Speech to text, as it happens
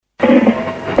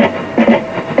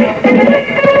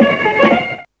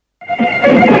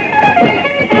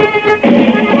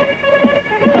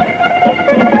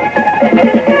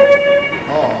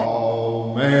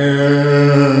Oh, man.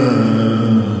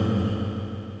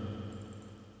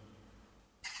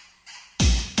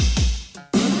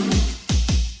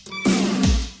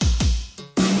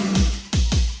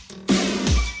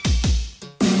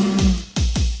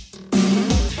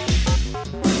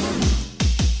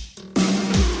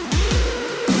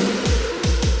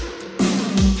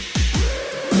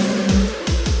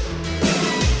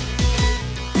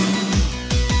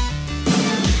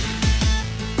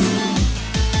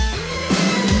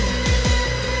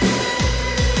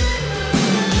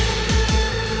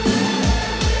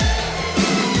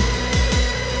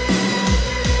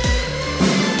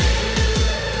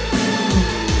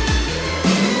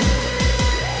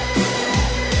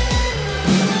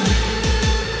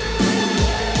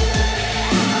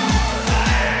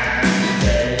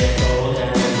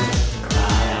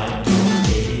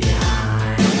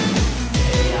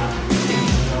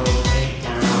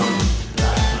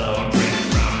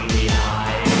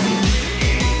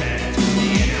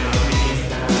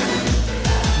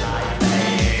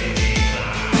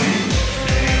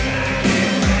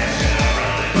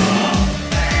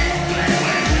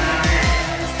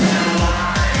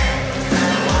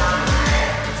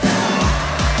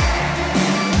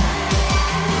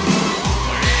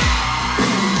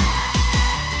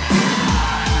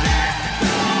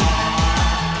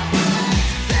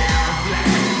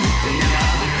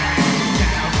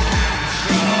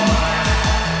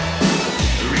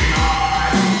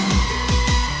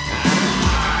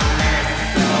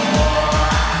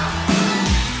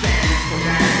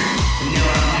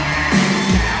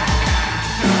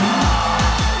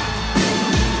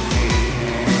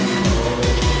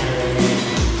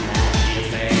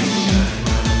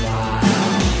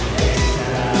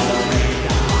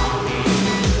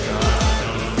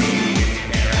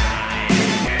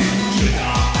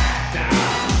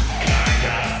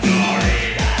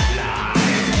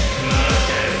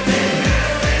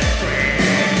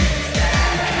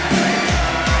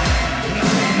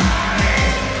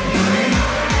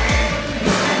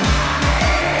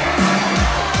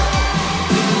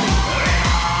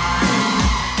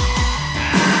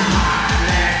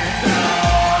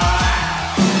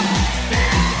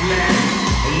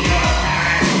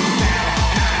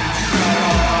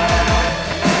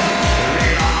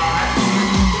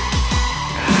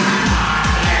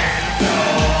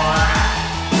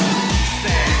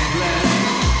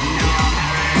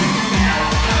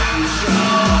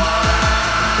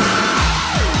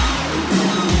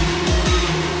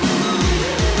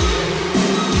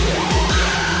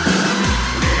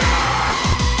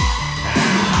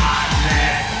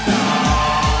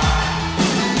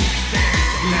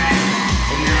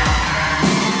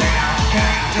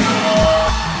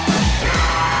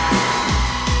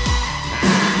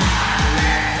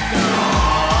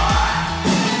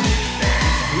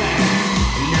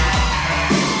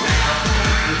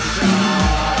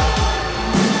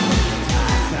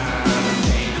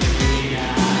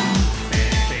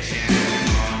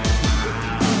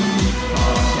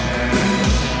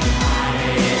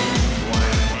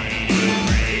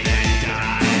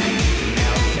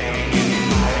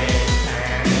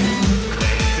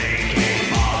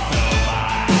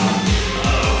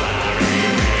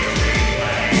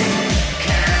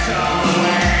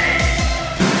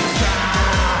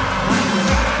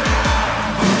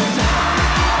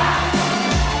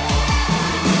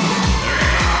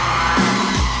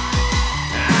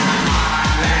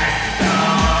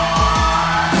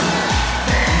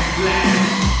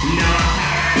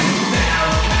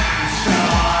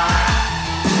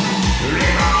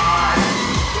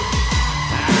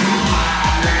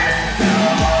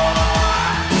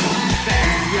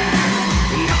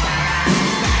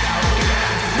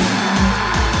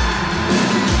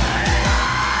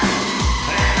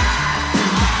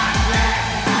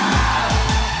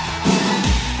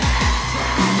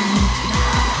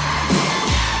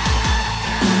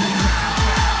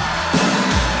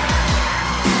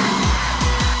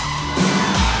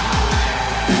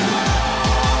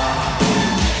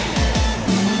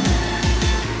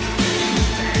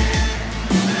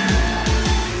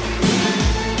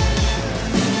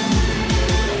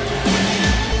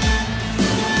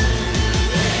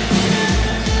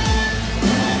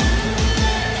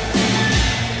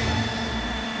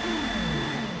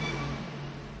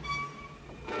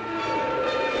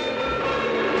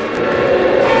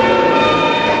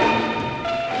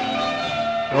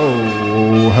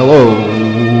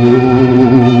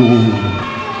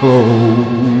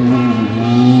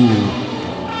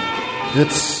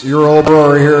 It's your old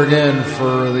bro here again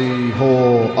for the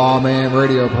whole Aw Man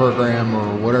radio program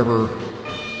or whatever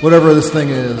this thing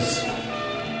is.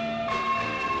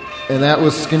 And that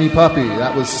was Skinny Puppy.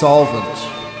 That was Solvent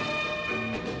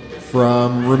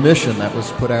from Remission. That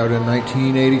was put out in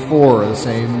 1984, the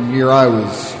same year I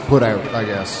was put out, I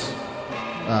guess.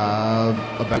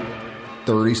 About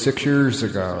 36 years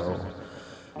ago.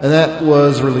 And that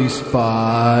was released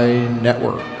by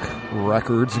Network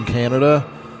Records in Canada.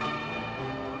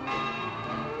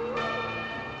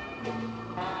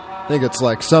 I think it's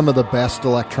like some of the best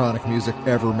electronic music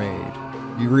ever made.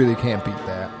 You really can't beat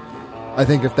that. I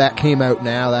think if that came out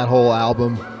now, that whole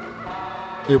album,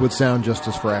 it would sound just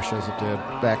as fresh as it did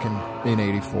back in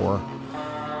 84.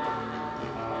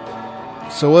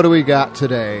 So what do we got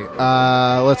today?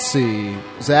 Let's see.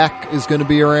 Zach is going to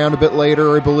be around a bit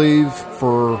later, I believe,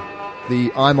 for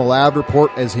the I'm Allowed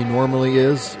report, as he normally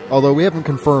is. Although we haven't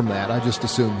confirmed that. I just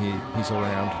assume he's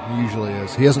around. He usually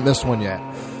is. He hasn't missed one yet.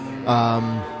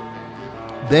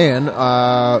 Then,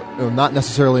 not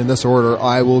necessarily in this order,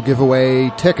 I will give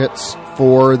away tickets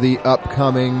for the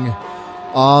upcoming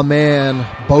Aw Man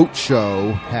boat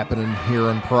show happening here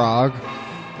in Prague.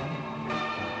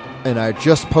 And I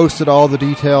just posted all the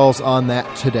details on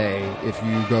that today. If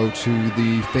you go to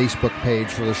the Facebook page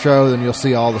for the show, then you'll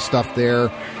see all the stuff there.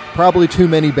 Probably too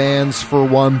many bands for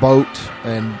one boat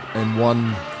and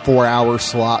one 4-hour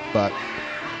slot, but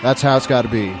that's how it's got to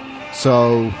be.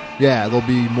 So, yeah, there'll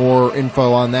be more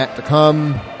info on that to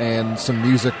come, and some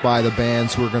music by the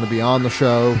bands who are going to be on the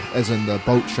show, as in the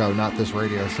boat show, not this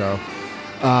radio show.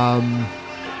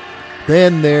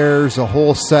 Then there's a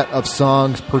whole set of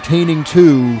songs pertaining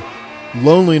to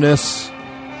loneliness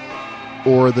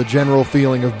or the general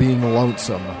feeling of being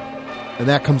lonesome. And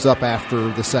that comes up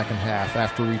after the second half,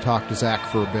 after we talk to Zach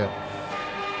for a bit.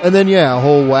 And then, yeah, a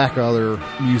whole whack of other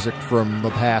music from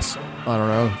the past, I don't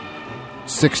know,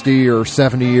 60 or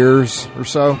 70 years or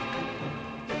so.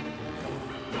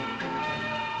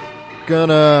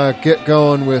 Gonna get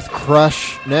going with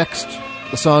Crush next.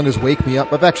 The song is Wake Me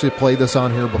Up. I've actually played this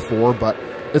on here before, but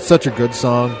it's such a good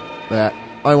song that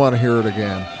I want to hear it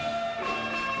again.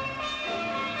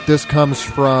 This comes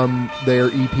from their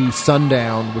EP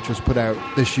Sundown, which was put out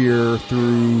this year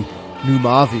through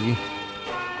Numavi.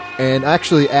 And I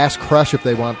actually asked Crush if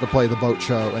they wanted to play the boat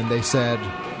show, and they said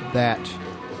that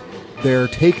they're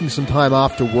taking some time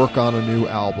off to work on a new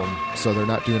album, so they're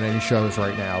not doing any shows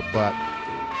right now. But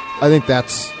I think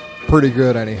that's pretty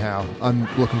good anyhow. I'm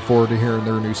looking forward to hearing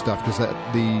their new stuff, because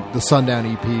the Sundown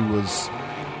EP was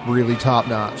really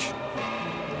top-notch.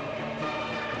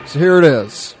 So here it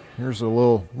is. Here's a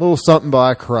little something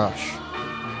by Crush.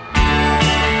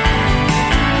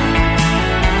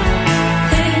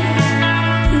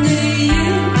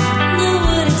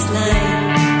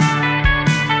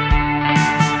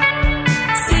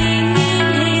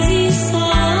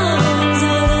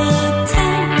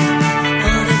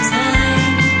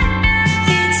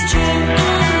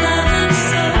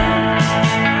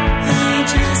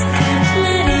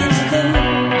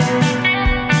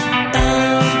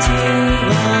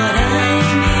 What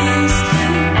I'm used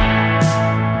to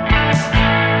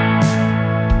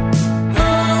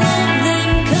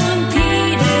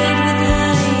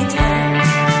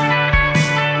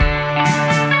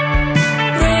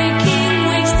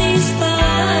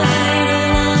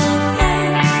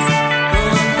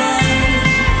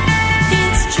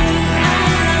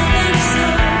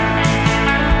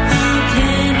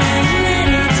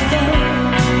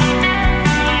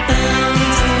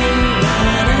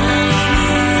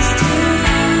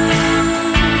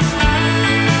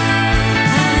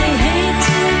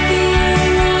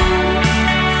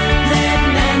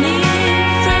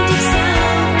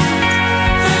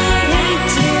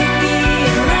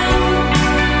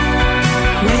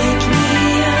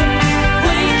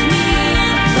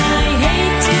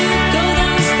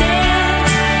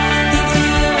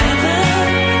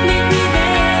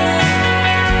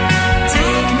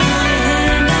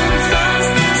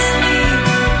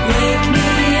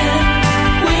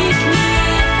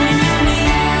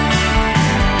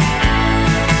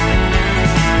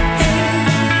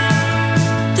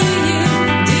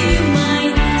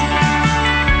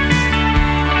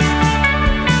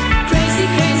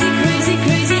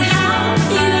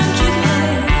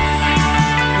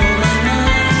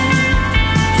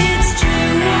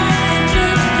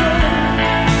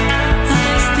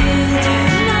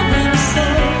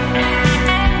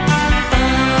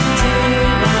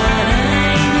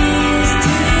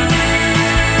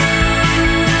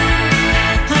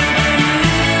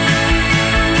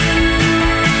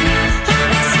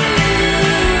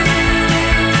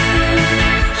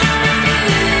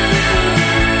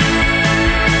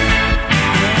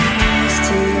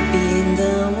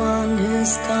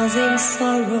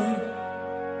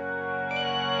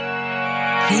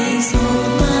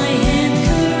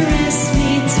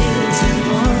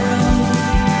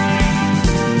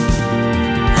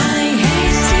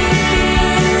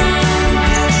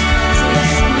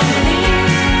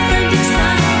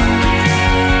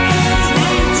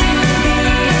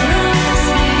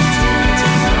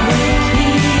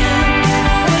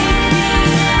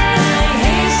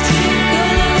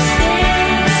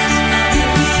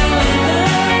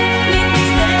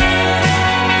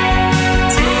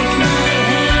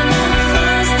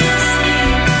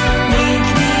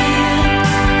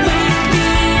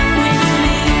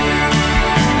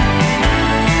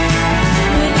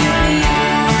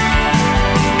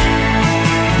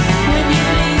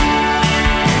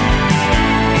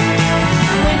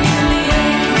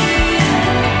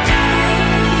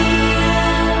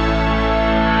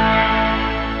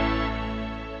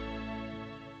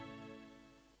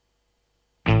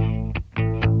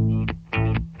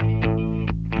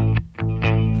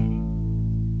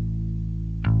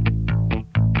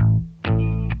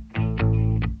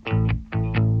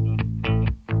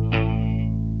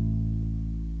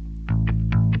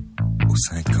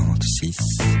porte 6,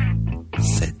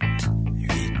 7,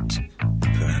 8,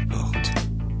 peu importe.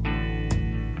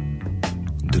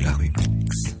 De la rue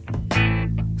X,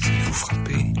 si vous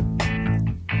frappez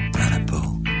à la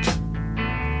porte,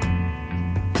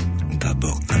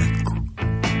 d'abord un coup,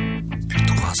 puis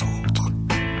 3 autres,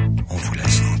 on vous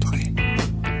laisse entrer.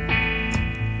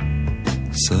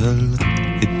 Seul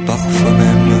et parfois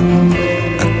même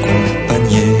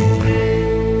accompagné.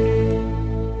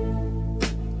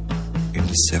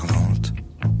 Une servante,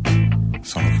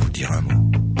 sans vous dire un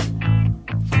mot,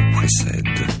 vous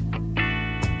précède.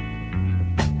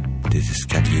 Des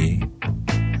escaliers,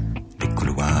 des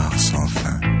couloirs sans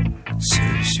fin se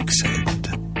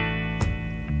succèdent.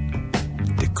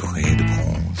 Décorés de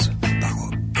bronze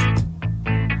baroque,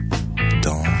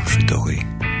 d'anges dorés,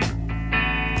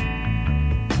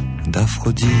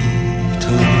 d'Aphrodite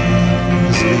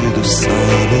et de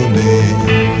Salomé.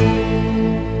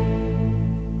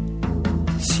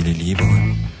 S'il est libre,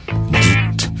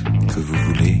 dites que vous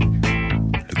voulez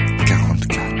le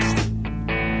 44.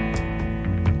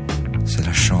 C'est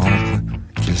la chambre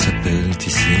qu'ils appellent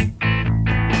ici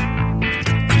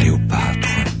de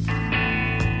Cléopâtre,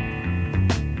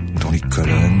 dont les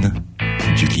colonnes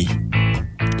du lit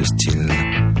de style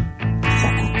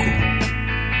rococo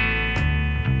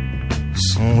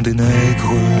sont des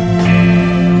nègres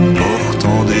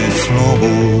portant des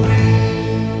flambeaux.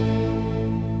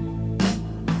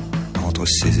 Entre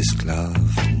ces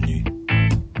esclaves nus,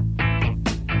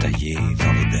 taillés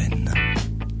dans l'ébène,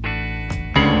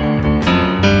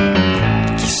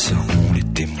 qui seront les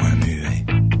témoins muets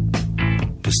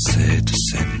de cette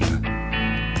scène,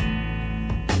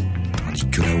 tandis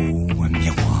que là-haut un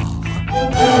miroir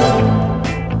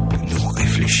nous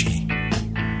réfléchit.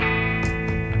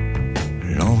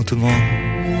 Lentement,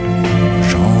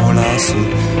 j'enlace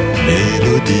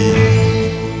mélodie.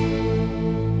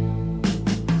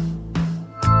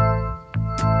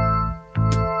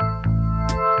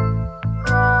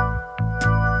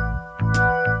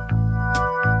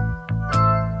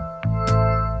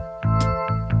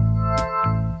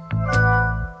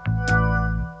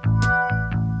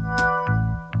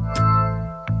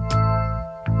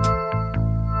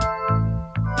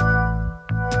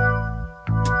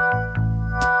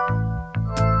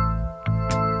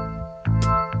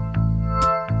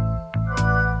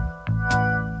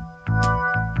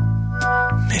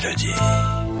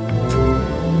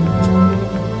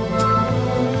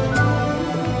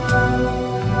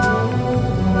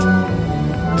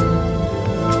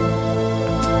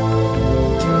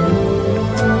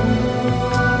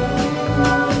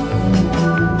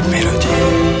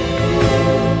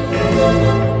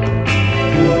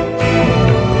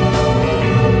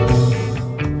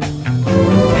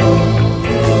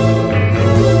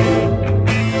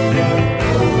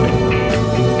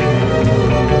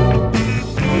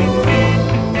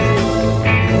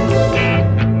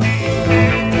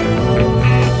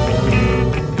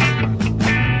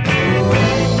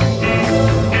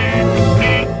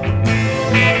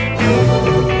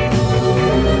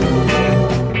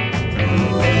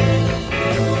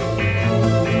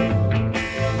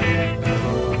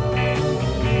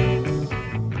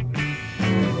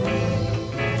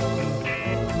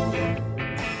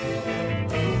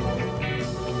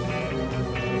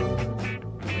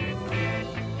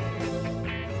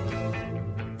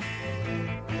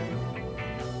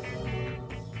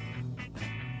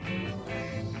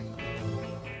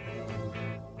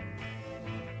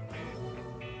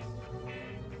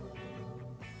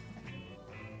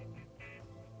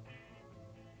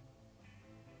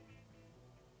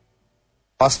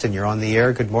 Austin, you're on the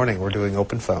air. Good morning. We're doing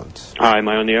open phones. Hi, am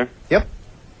I on the air? Yep.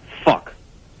 Fuck.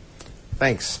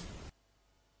 Thanks.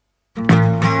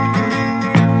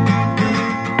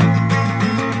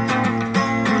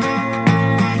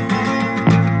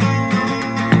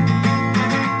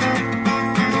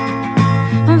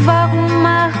 Warum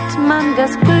macht man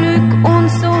das Glück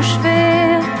uns so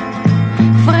schwer?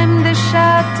 Fremde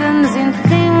Schatten sind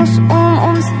rings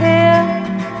uns her.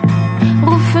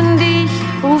 Rufen dich,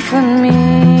 rufen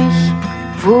mich,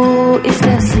 wo ist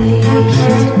das Licht?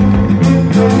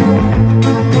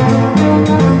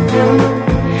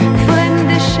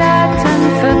 Fremde Schatten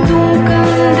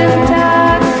verdunkeln den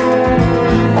Tag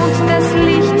und das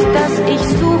Licht, das ich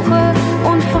suche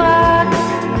und frag,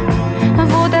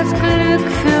 wo das Glück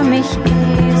für mich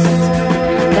ist,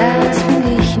 das find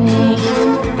ich nicht.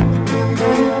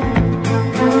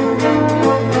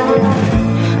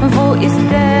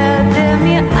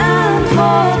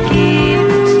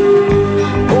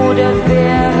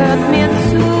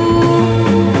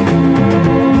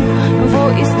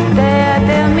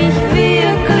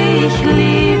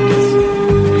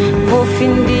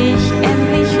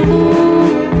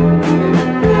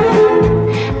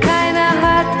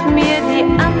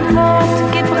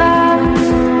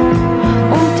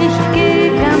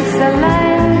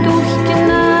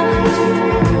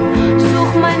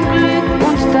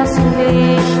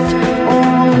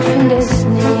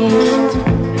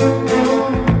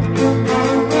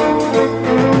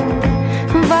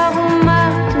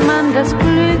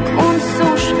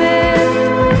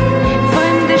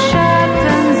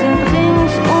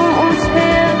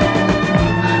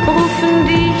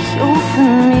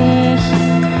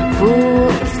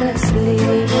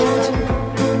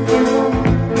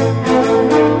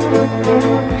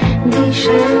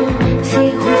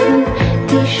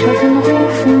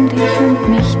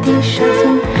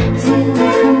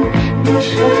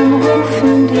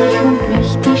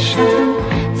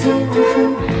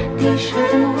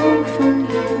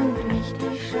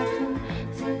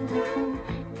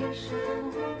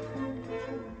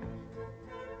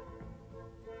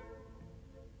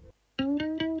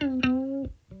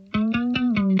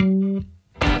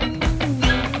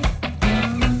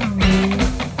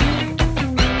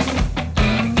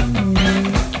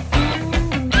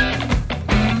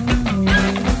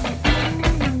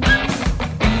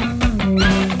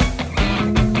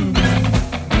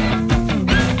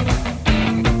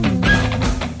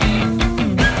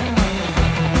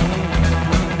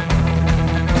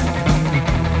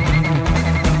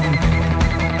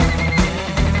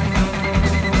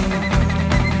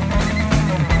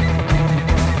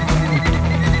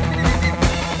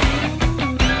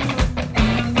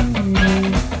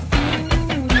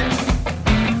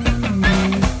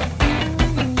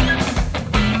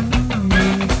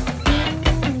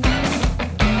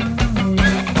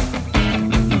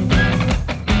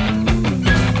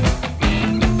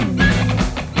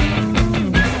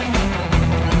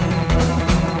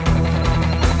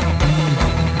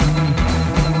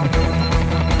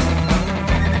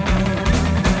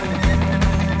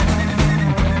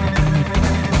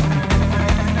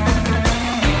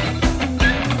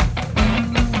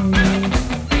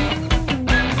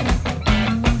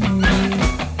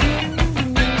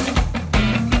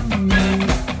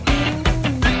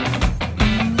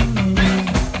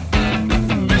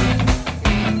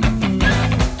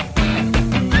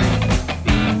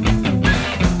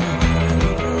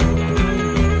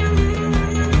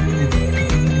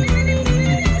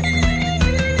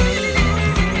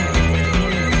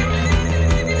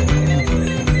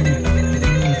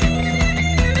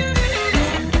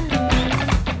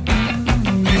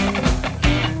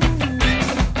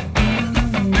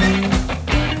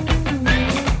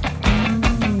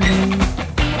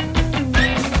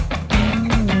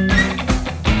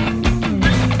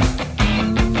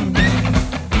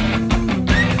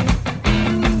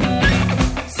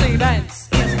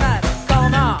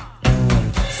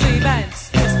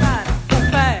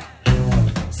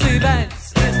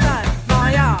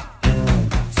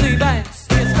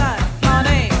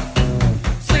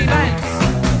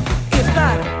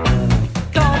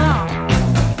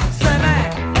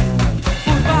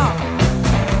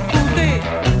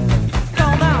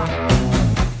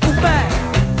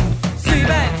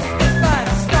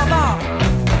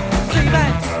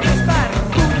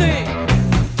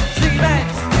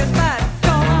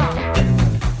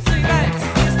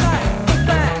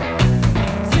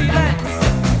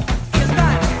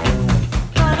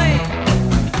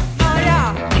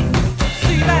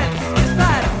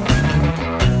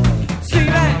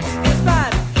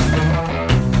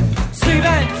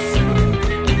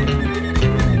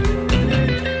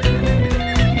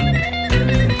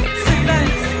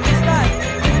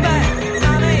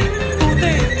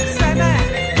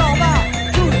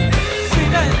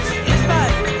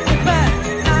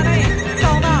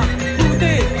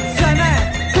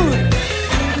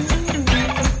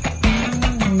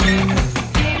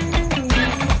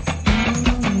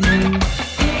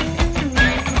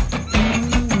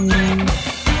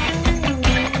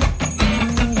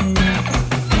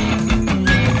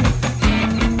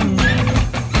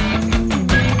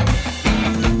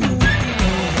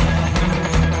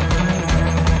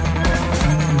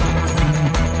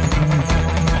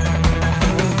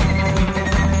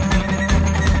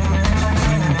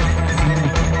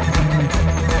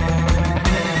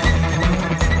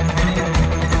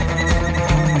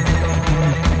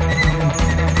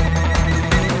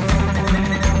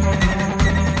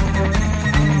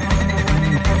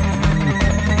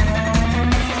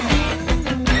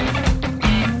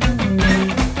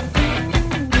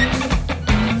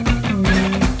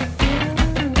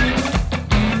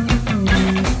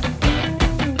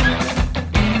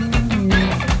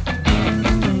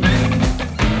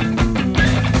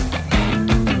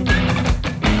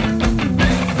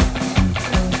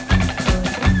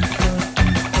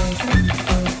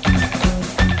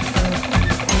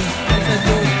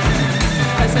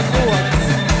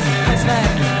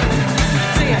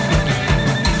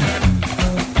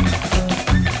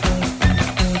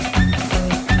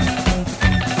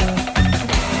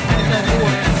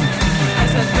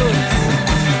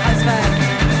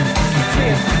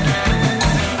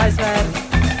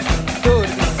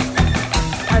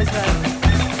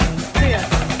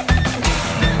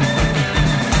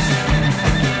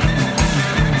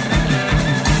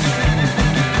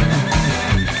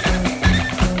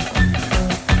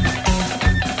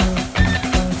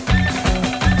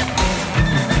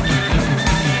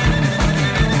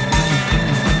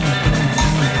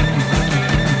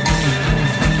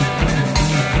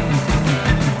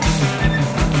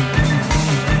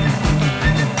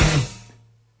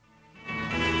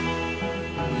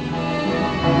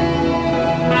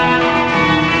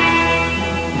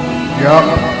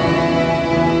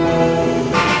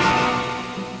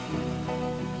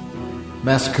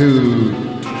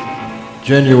 Mascoud,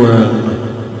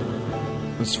 Genuine.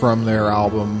 It's from their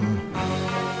album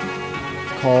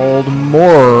called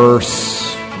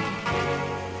Morse,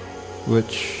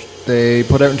 which they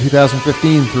put out in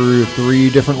 2015 through 3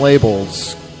 different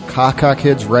labels: Kaka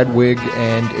Kids, Red Wig,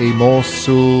 and Emo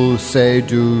Sous C'est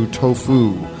du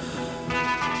Tofu.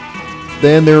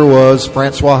 Then there was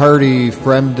Francois Hardy,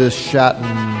 Fremde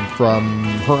Schatten, from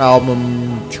her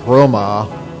album Trauma,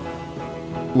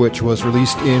 which was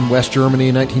released in West Germany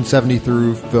in 1970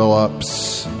 through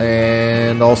Philips,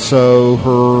 and also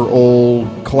her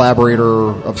old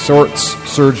collaborator of sorts,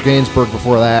 Serge Gainsbourg,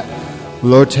 before that,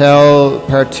 L'Hôtel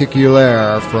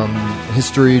Particulier from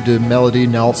History de Melody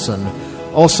Nelson,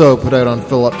 also put out on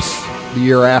Philips the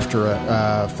year after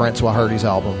Francois Hardy's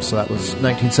album, so that was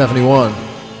 1971.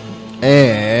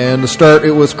 And to start,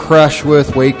 it was Crush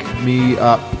with Wake Me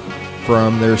Up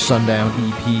from their Sundown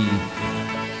EP.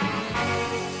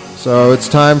 So it's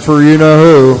time for You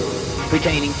Know Who.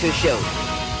 Pertaining to show.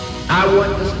 I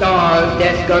want the stars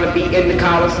that's gonna be in the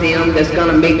Coliseum, that's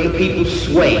gonna make the people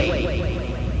sway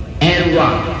and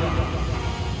rock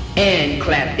and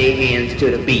clap their hands to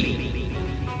the beat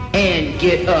and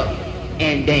get up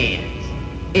and dance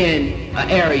in an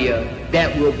area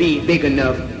that will be big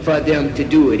enough for them to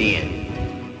do it in.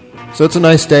 So it's a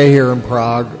nice day here in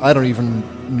Prague. I don't even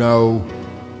know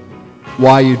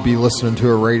why you'd be listening to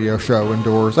a radio show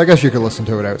indoors. I guess you could listen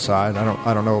to it outside.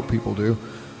 I don't know what people do.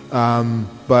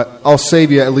 But I'll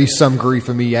save you at least some grief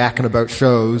of me yakking about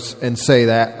shows and say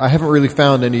that I haven't really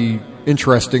found any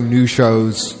interesting new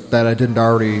shows that I didn't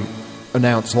already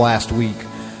announce last week.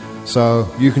 So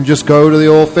you can just go to the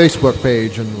old Facebook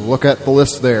page and look at the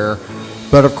list there.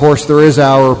 But of course there is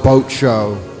our boat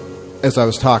show, as I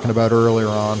was talking about earlier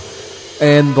on.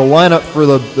 And the lineup for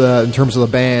the in terms of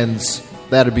the bands,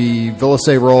 that'd be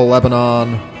Villesse Roll,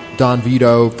 Lebanon, Don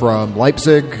Vito from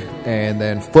Leipzig, and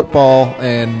then Football,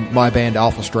 and my band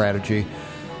Alpha Strategy.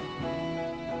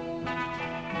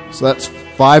 So that's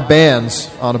 5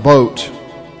 bands on a boat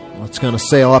that's going to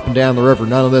sail up and down the river.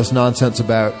 None of this nonsense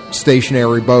about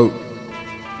stationary boat.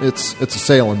 It's a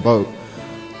sailing boat.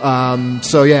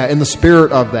 So yeah, in the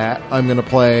spirit of that, I'm going to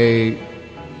play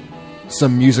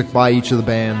some music by each of the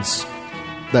bands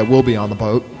that will be on the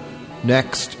boat.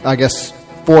 Next, I guess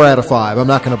 4 out of 5. I'm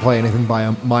not going to play anything by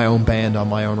my own band on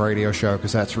my own radio show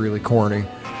because that's really corny.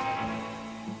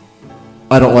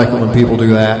 I don't like it when people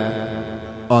do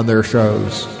that on their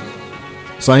shows.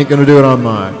 So I ain't going to do it on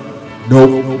mine.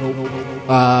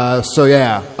 Nope. So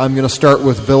yeah, I'm going to start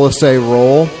with Villesse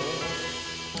Roll.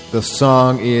 The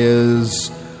song is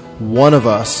One of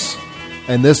Us,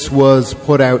 and this was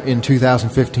put out in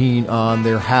 2015 on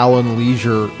their Howlin'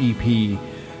 Leisure EP,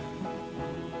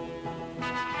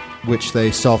 which they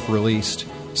self-released.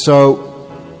 So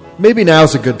maybe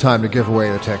now's a good time to give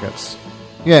away the tickets.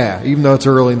 Yeah, even though it's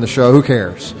early in the show, who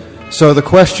cares? So the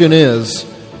question is,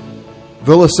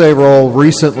 Villesse Roll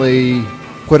recently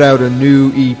put out a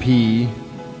new EP.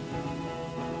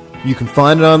 You can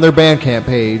find it on their Bandcamp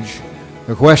page.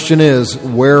 The question is,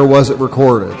 where was it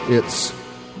recorded? It's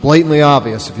blatantly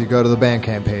obvious if you go to the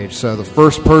Bandcamp page. So the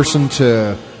first person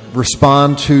to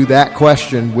respond to that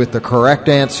question with the correct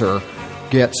answer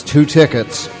gets 2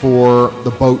 tickets for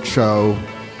the boat show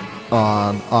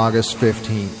on August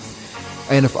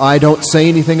 15th. And if I don't say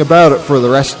anything about it for the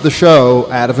rest of the show,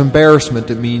 out of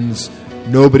embarrassment, it means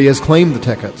nobody has claimed the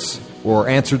tickets or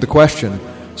answered the question.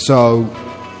 So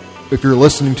if you're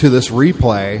listening to this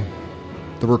replay,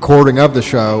 the recording of the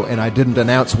show, and I didn't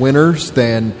announce winners,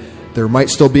 then there might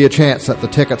still be a chance that the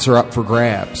tickets are up for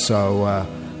grabs. So,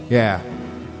 yeah,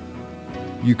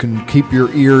 you can keep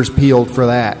your ears peeled for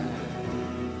that.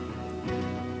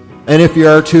 And if you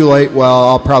are too late, well,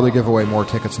 I'll probably give away more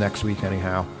tickets next week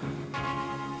anyhow.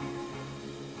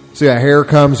 So yeah, here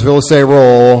comes Villesse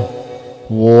Roll,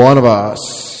 One of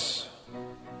Us.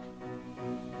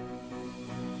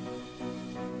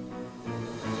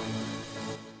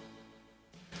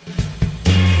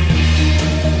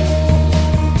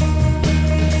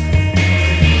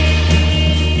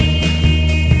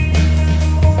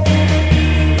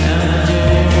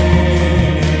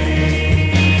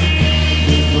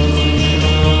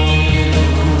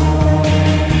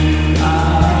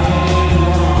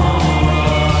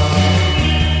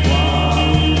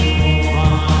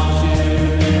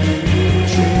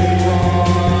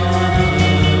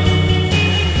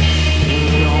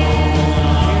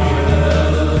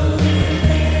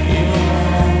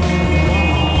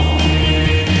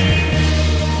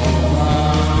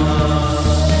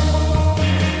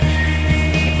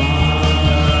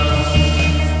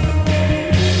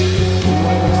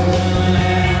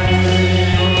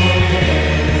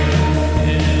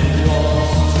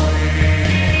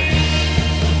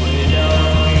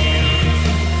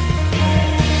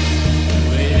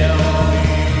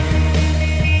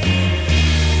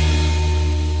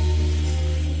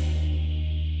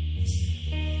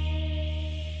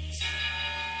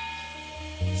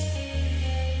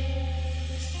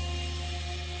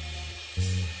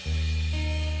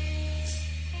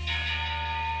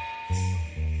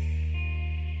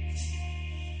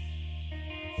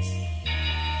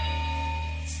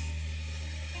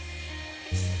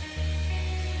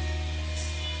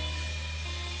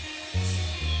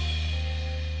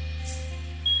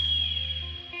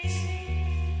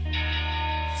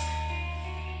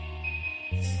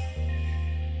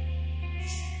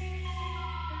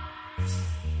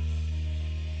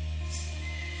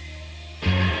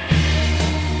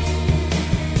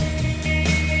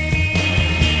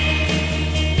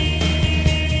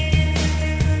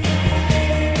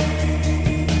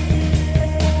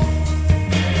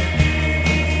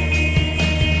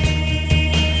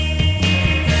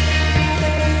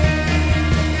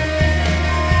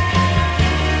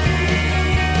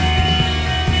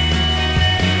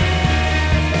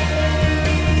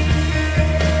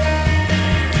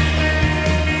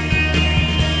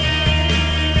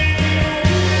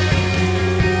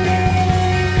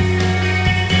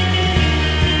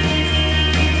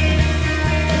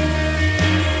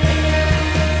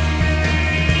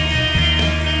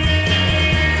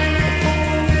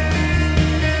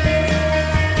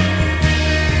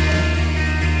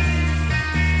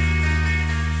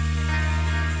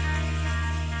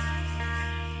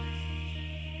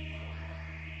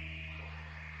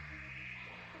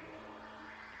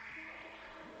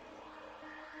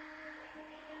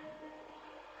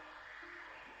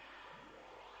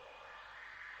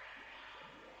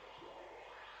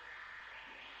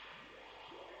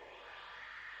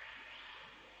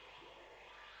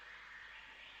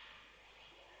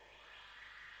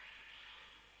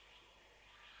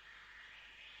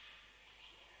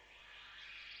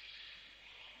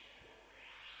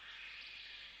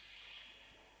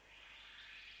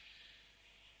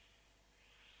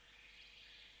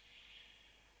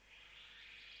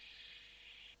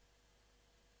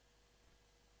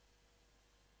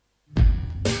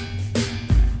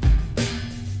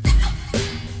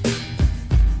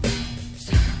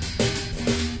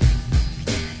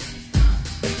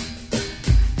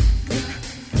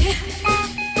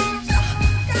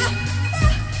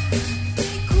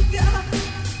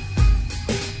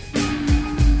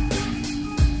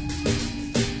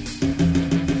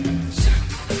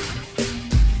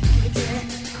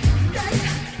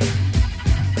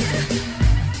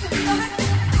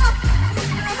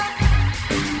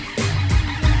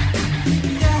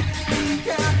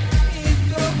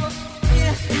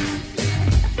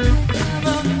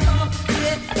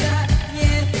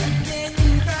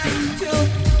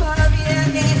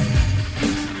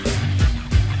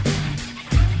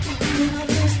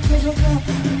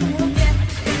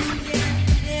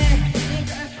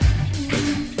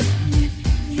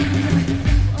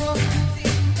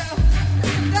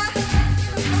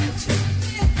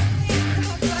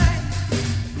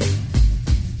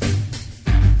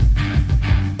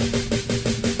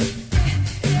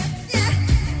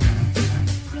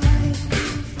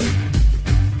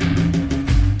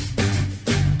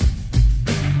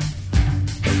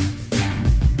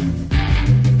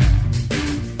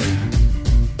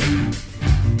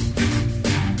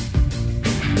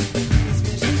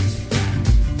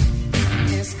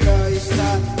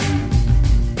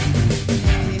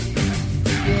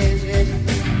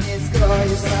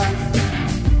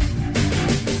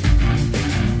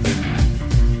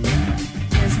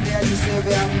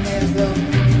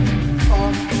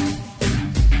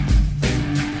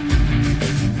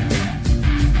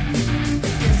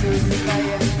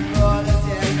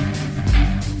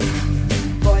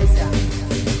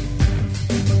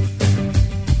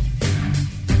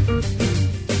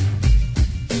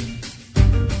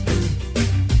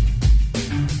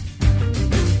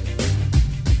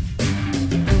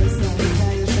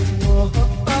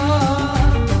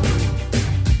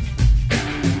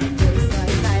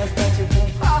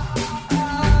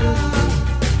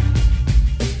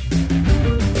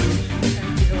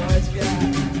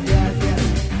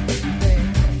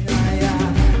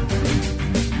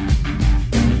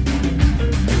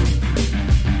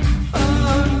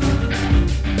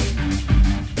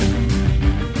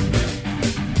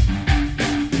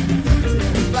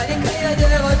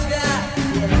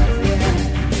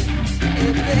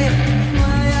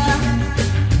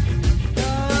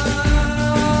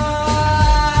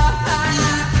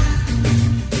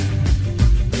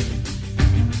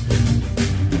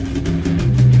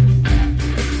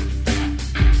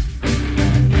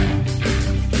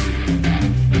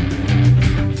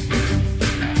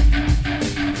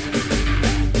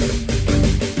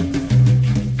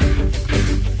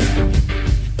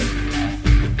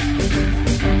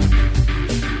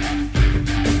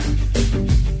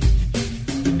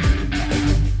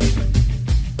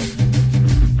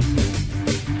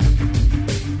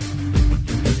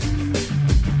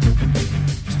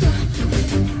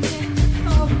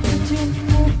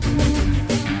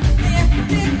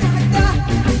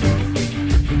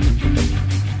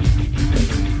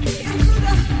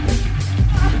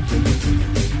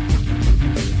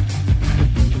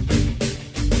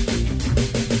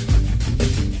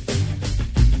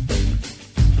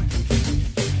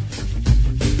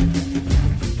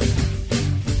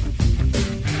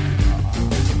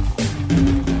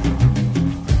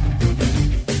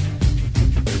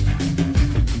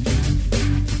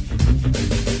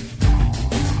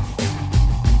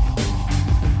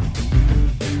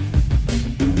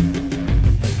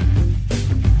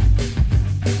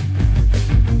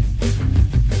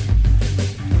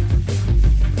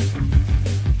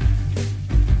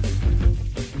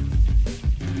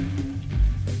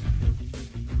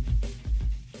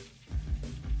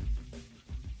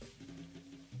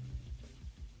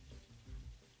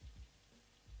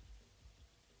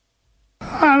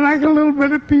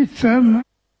 little bit of pizza.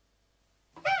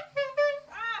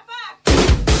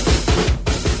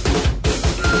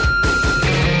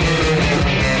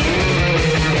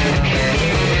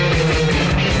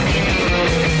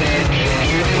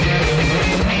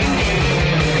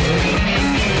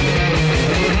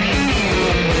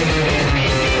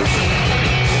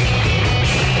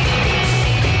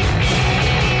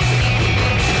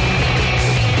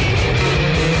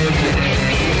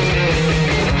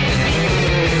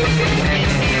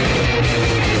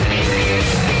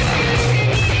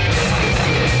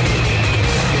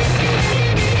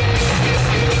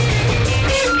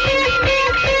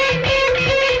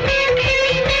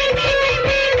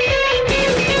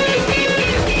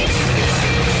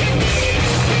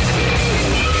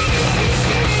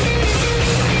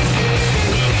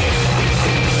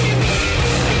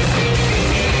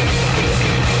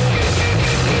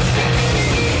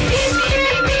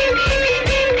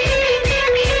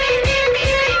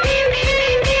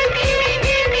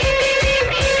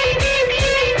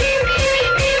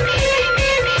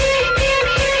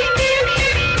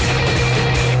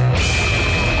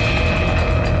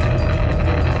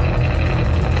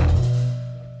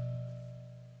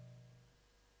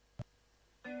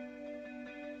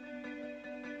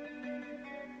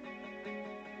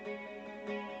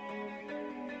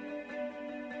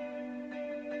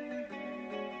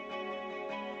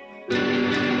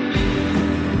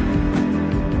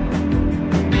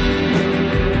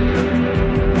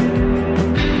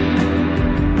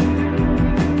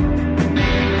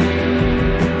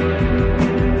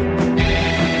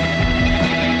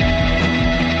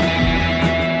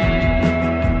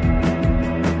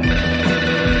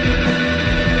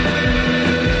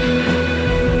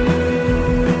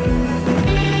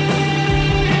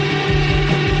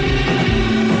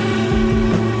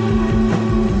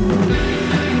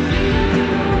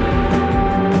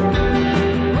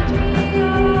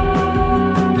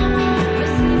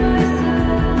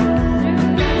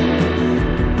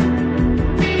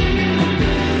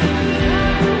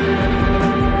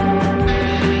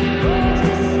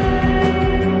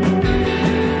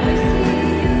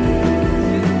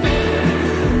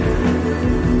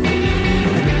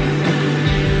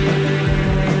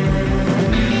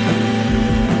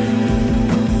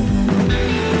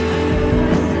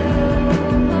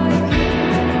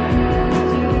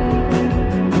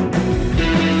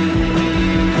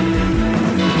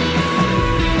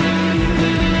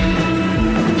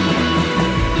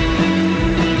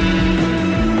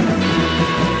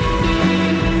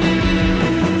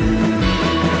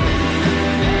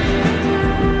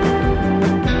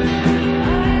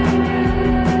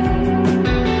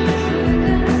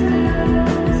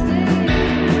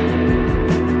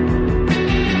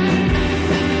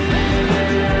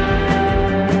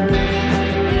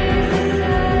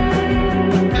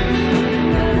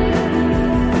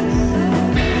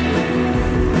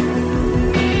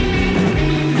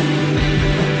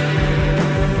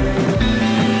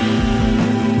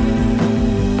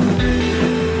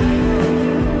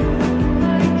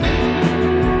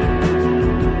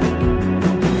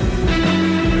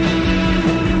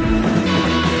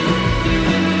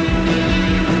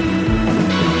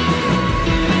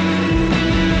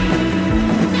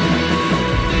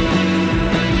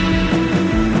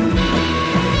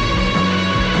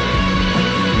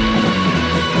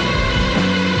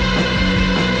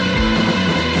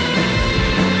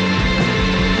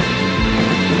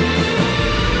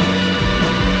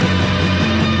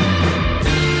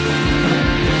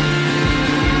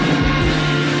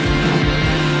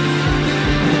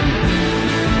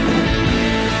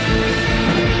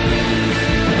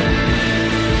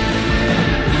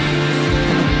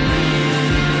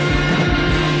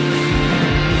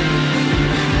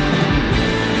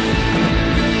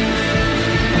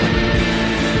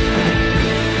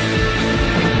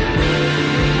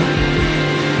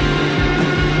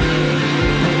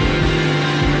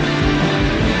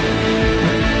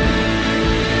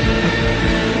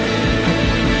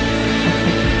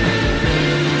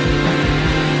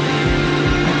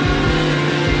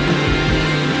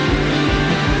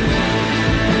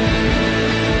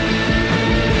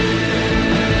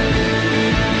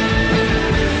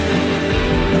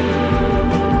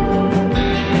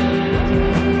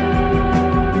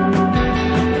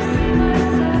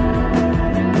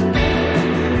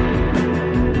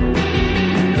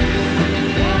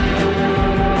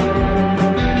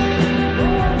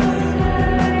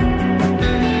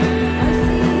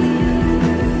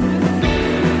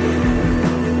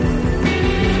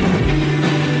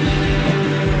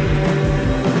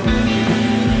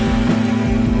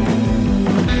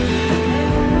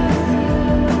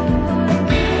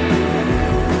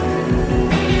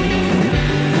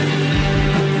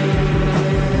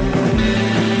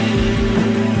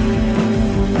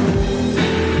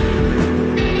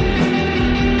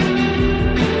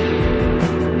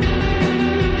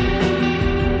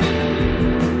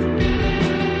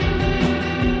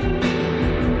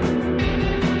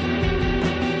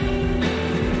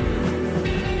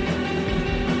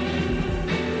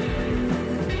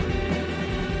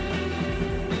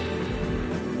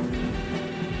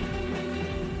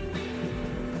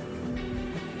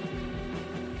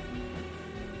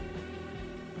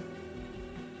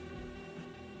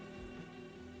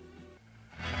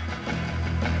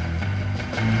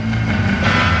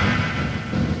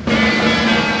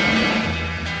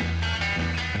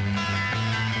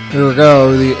 Here we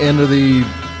go, the end of the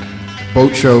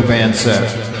Boat Show band set.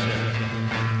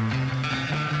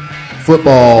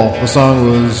 Football, the song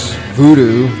was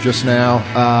Voodoo just now.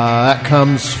 That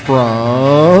comes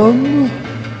from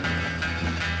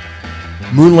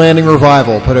Moon Landing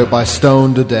Revival, put out by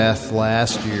Stoned to Death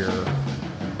last year.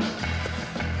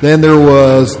 Then there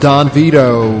was Don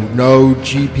Vito, No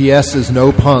GPS's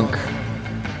No Punk.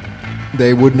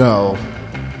 They would know.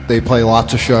 They play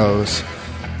lots of shows.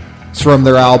 It's from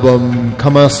their album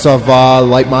Comment Ça Va,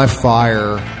 Light My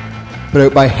Fire, put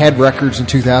out by Head Records in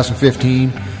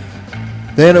 2015.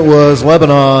 Then it was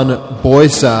Lebanon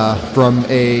Boysa from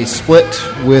a split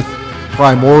with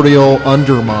Primordial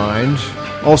Undermined,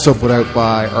 also put out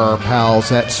by our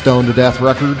pals at Stoned to Death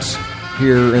Records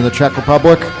here in the Czech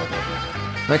Republic.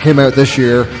 That came out this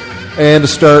year. And to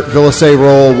start, Villasay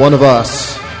Roll, One of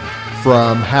Us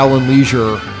from Howlin'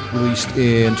 Leisure, released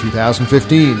in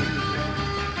 2015.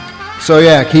 So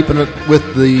yeah, keeping it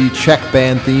with the Czech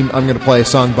band theme, I'm going to play a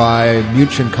song by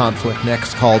München Conflict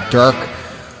next called Dark,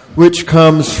 which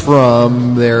comes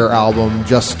from their album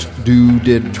Just Do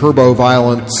Did Turbo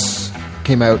Violence,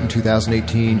 came out in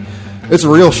 2018. It's a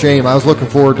real shame. I was looking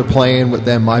forward to playing with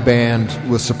them. My band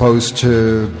was supposed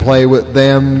to play with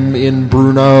them in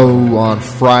Brno on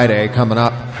Friday coming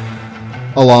up,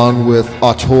 along with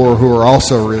Auteur, who are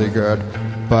also really good.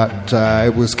 But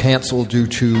it was canceled due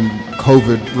to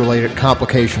COVID-related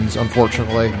complications,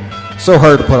 unfortunately. So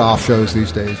hard to put off shows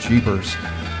these days. Jeepers.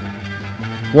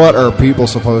 What are people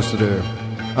supposed to do?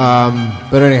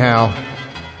 But anyhow,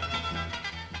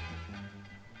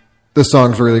 this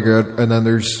song's really good, and then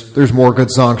there's more good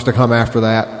songs to come after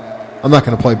that. I'm not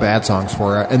going to play bad songs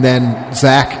for it. And then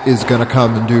Zach is going to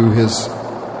come and do his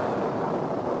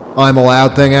I'm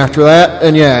Allowed thing after that.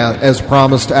 And yeah, as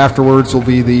promised, afterwards will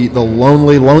be the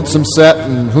Lonely Lonesome set,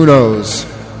 and who knows?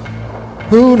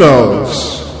 Who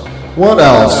knows? What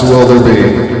else will there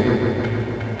be?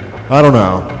 I don't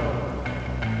know.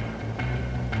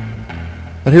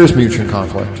 And here's München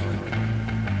Conflict.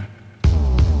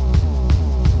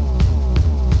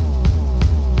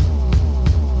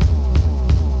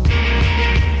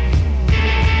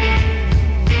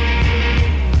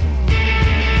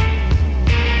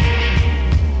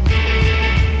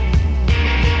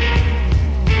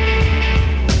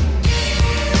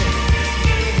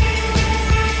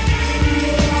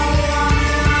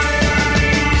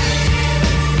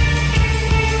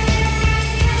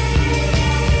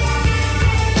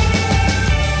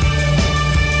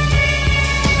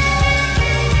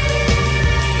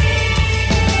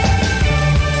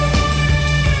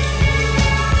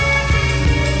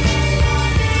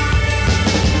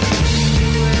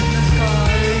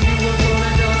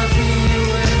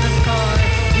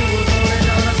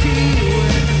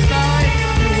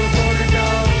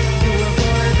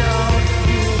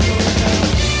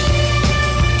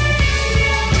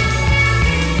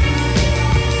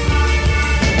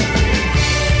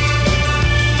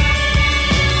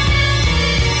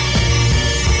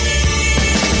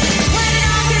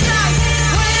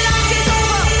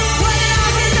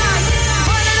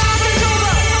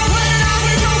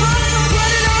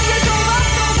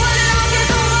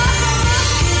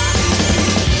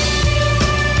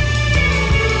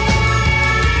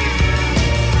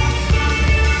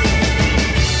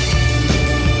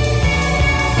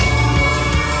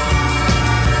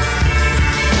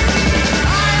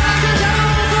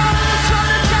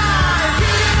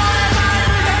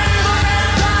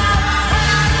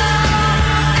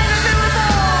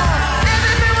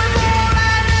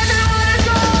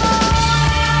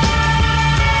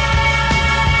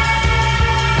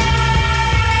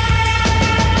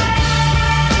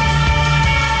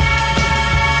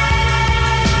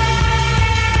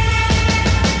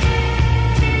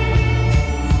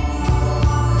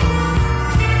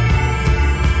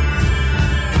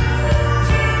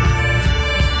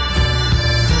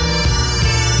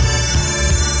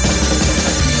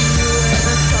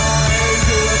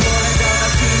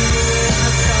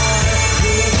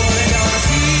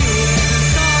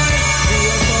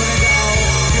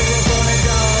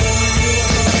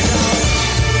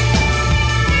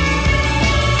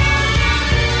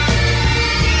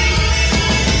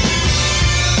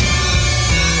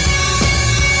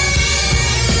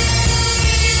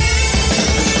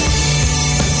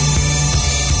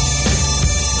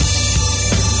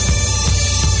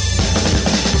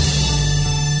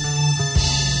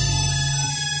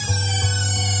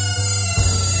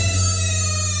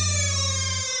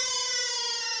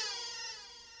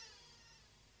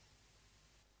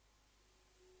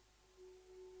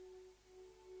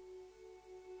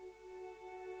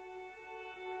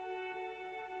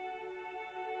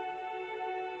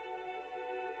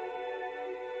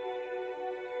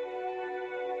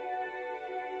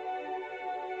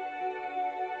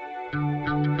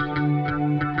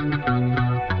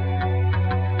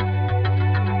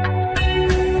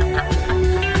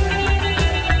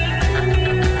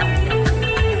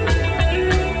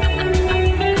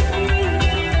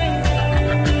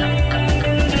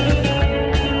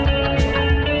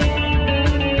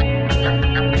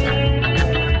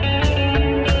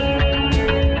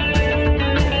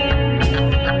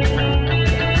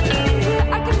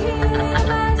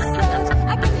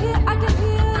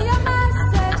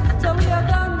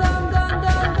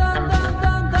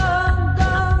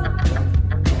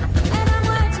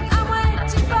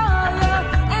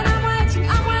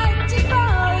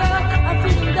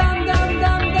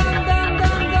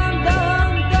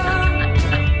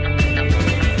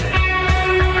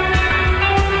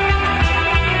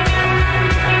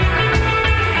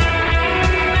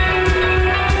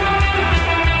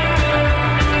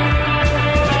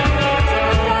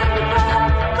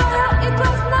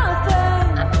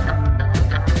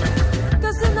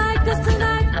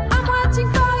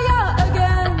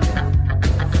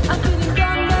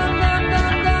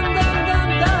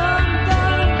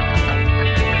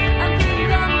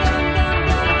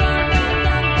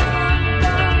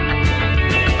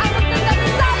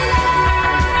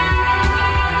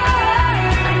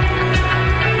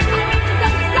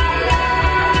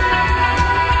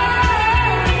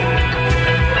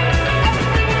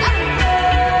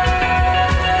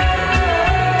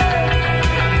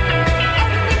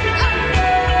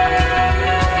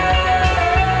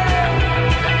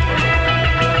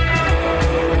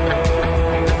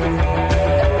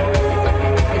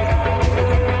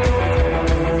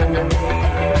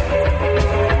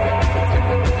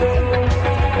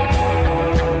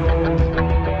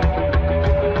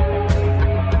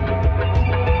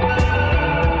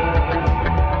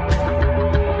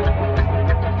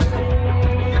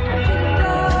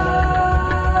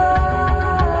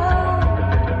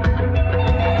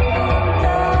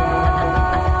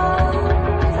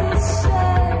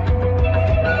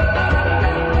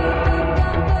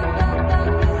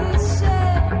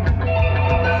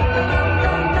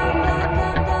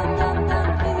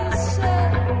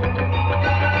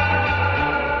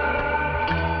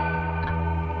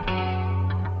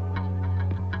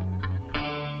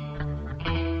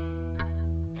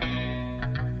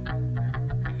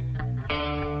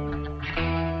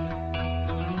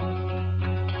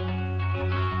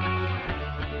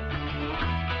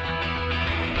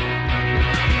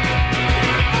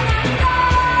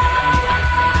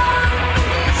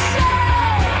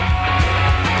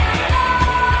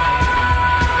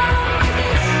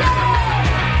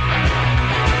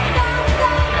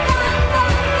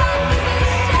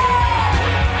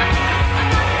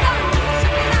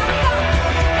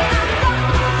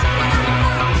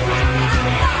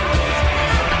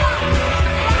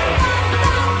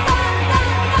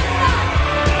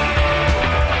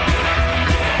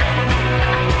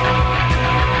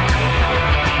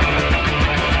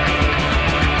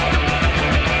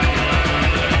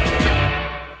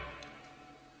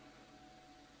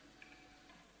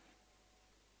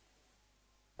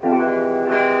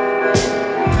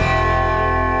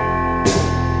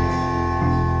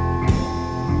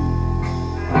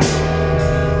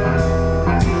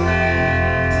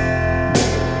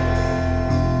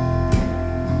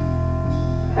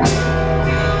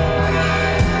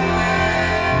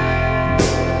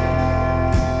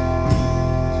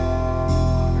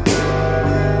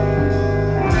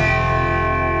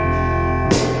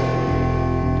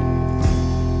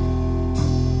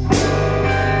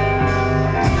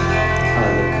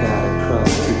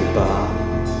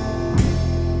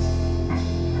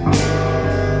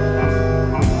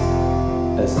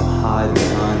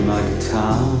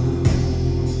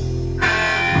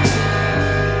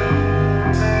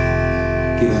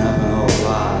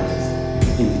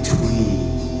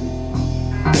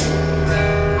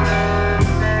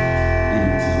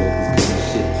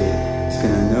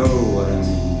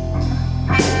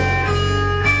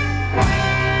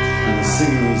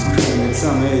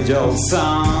 age-old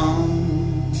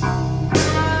song.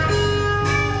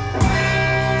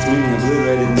 Its meaning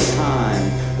obliterated in time,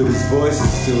 but his voice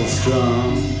is still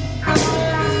strong.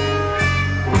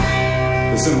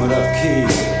 But somewhat off-key,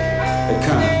 it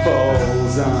kind of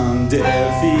falls on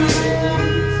deaf ears.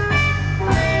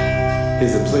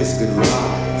 Here's a place you could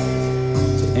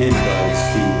rise to anybody's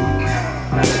feelings.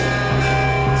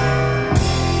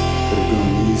 But I've grown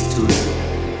used to it,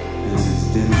 and it's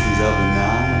denizens of the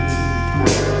night.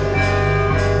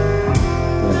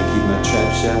 Learn to keep my trap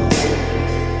shut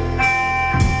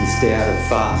and stay out of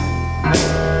fight.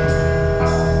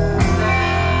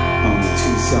 Only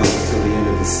 2 songs till the end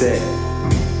of the set.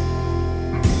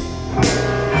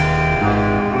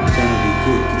 Trying to be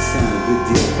good can sound a good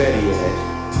deal better yet.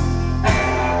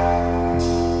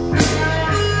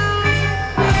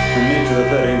 I'm into the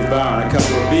 13th bar and a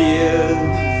couple of beers.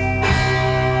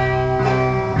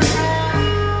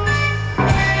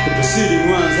 The preceding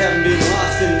ones haven't been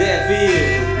lost in deaf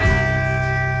ears.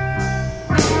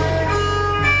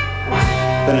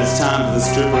 Then it's time for the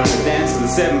stripper and the dance of the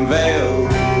 7 veils.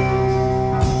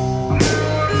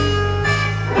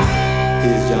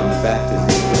 Here's John the Baptist,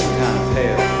 looking kind of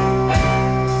pale.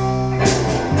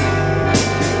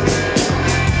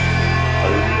 I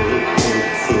look for the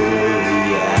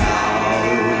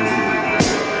hour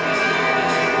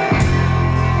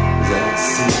as I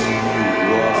see you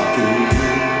walking.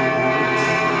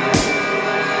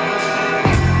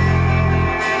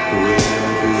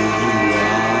 Wherever you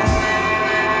are,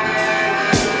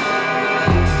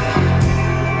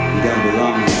 you don't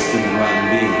belong in this human rotten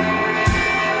being.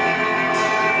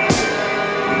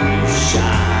 You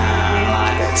shine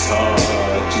like a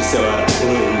torch, you're so out of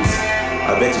place. I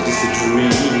bet you're just a dream.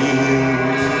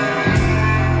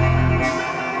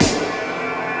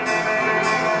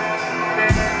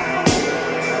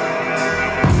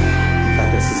 In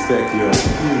fact, I suspect you're a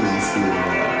human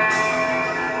stealer.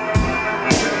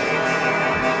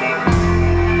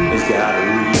 It's got a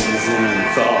reason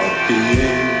for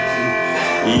being.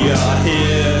 You're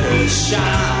here to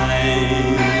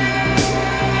shine.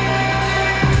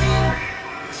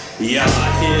 You're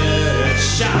here to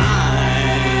shine.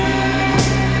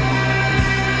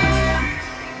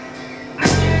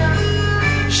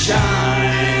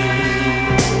 Shine.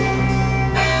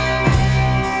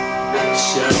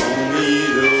 Show me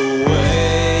the way.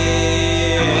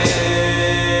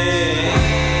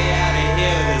 Out of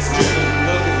here with this driven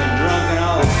look as a drunken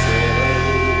old sailor.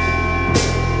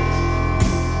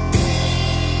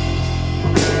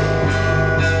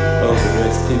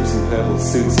 Overdressed pimps in purple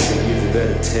suits could use a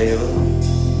better tailor.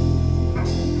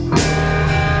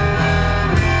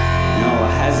 And all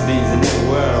the has-beens in the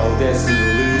world destined to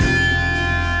lose.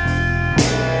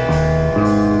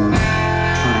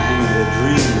 Trying to hang on to their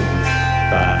dreams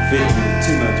by fitting with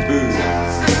too much booze.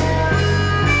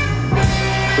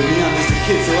 But me, I'm just a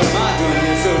kid, so what am I doing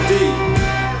here so deep?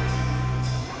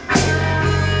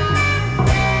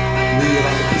 Me, you're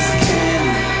like a piece of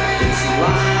candy that's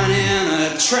lying in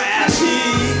a trash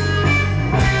heap.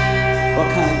 What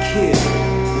kind of kid is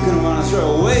gonna wanna throw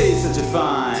away such a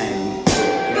find?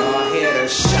 You're here to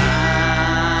shine.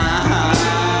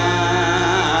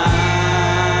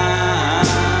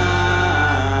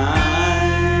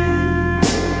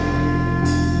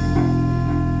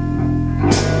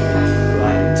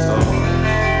 Like a torch.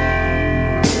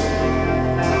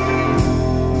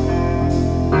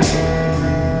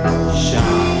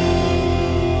 Shine.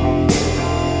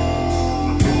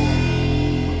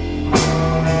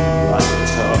 Like a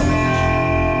torch.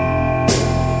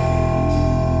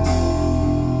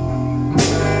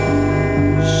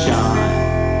 Shine.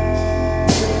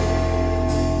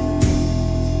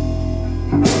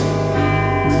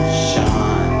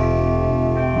 Shine.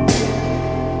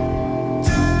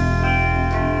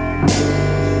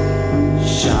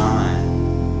 Shine.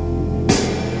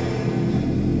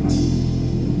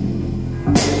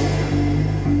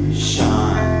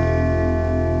 Shine.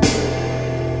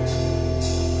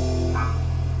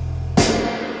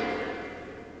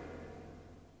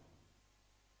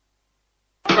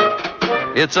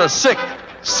 It's a sick,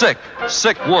 sick,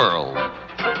 sick world,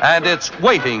 and it's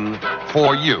waiting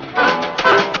for you.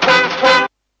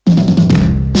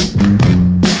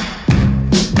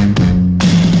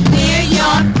 We're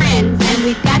your friends, and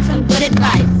we've got some good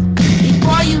advice.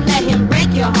 Before you let him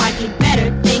break your heart, you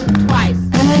better think twice.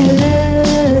 I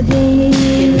love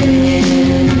him.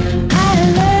 I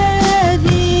love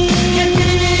him.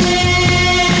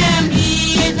 He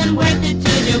isn't worth it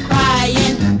till you're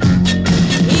crying.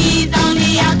 He's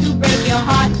only out to break your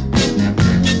heart.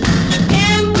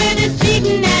 Him with his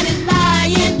cheating and his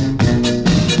lying.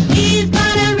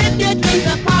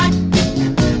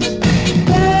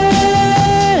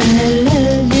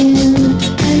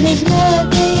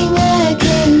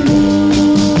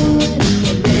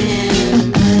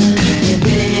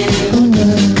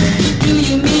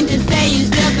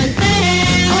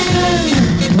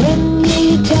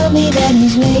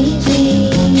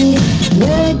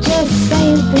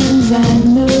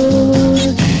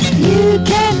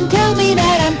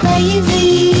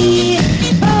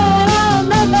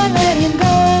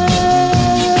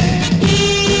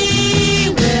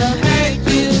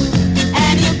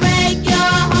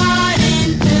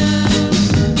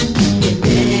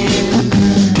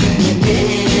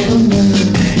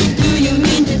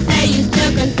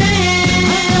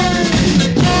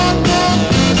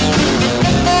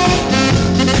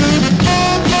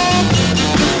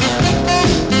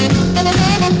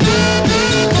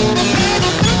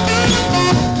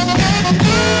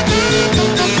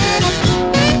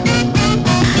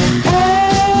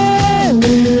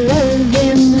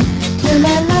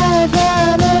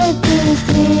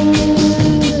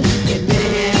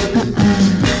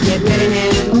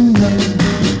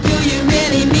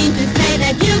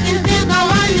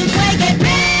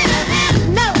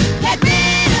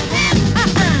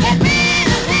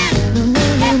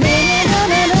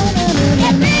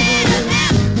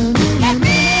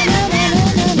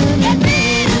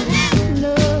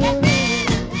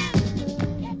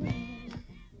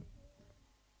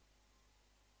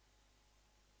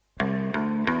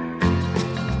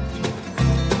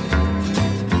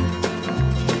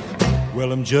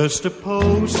 Well, I'm just a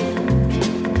post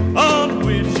on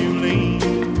which you lean.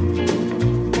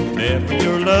 There for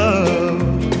your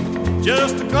love,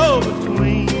 just a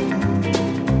go-between.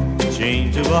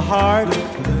 Change of a heart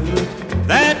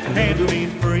that can't be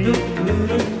free.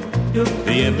 The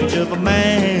image of a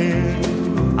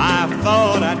man I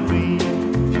thought I'd be.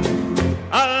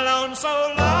 Alone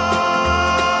so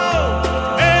long,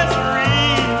 misery,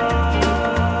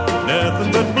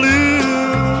 nothing but blues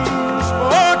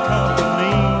for company.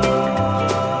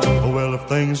 Well, if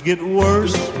things get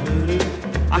worse,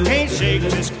 I can't shake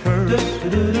this curse.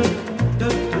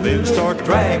 Then start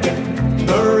dragging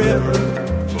the river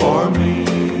for me.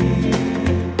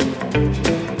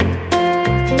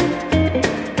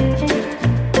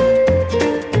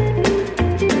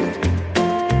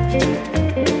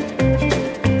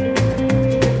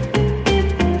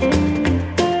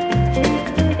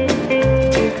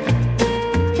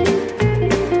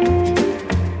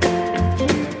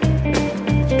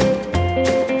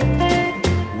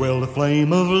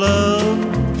 Flame of love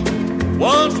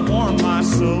once warmed my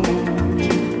soul.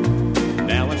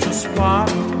 Now it's a spot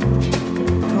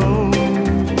cold.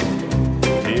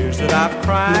 Tears that I've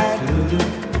cried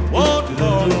won't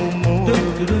fall no more.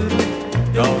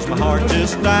 'Cause my heart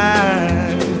just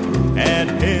died at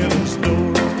heaven's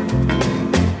door.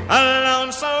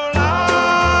 Alone so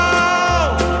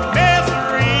long,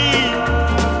 misery,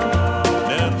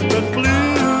 nothing but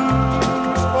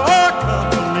blues for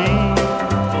company.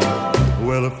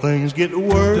 Well, if things get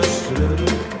worse,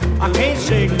 I can't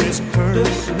shake this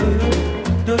curse.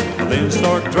 Then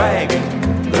start dragging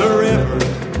the river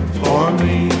for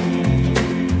me.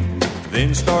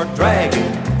 Then start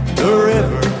dragging the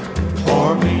river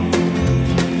for me.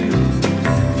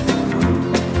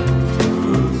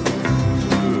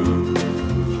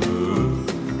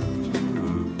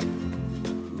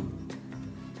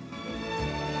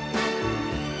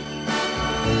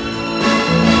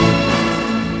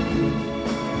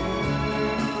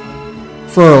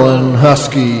 Ferlin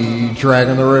Husky,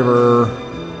 Dragging the River.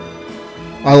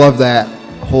 I love that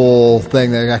whole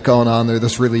thing they got going on there.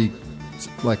 This really,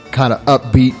 like, kind of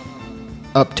upbeat,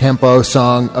 up-tempo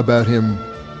song about him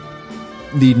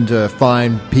needing to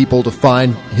find people to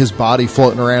find his body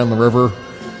floating around the river.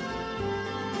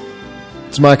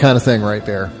 It's my kind of thing right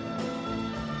there.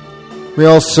 We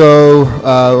also,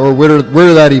 or where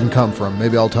did that even come from?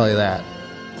 Maybe I'll tell you that,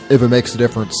 if it makes a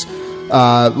difference.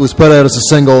 It was put out as a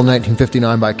single in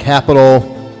 1959 by Capitol.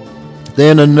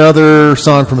 Then another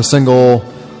song from a single,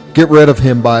 Get Rid of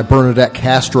Him, by Bernadette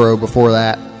Castro. Before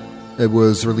that, it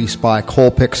was released by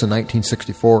Colpix in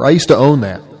 1964. I used to own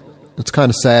that. It's kind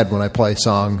of sad when I play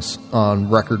songs on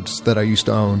records that I used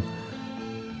to own.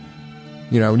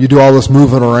 You know, when you do all this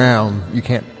moving around, you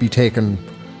can't be taking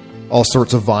all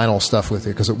sorts of vinyl stuff with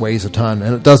you because it weighs a ton,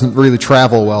 and it doesn't really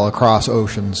travel well across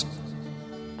oceans.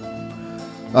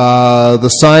 The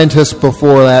Scientists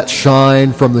before that,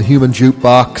 Shine from the Human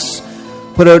Jukebox,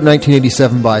 put out in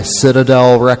 1987 by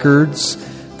Citadel Records.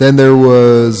 Then there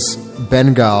was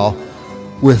Bengal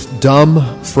with Dumb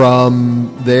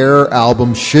from their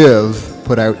album Shiv,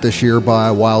 put out this year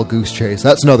by Wild Goose Chase.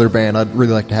 That's another band I'd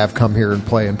really like to have come here and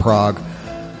play in Prague.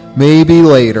 Maybe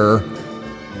later.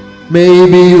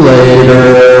 Maybe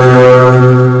later.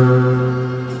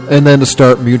 And then to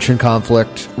start Mutual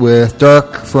Conflict with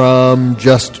Dark from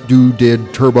Just Do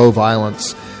Did Turbo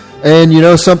Violence. And you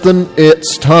know something?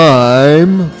 It's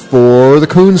time for the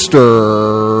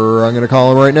Coonster. I'm going to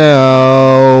call him right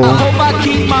now. I hope I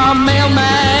keep my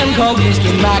mailman called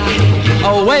Mr. Mac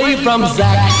away from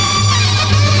Zach.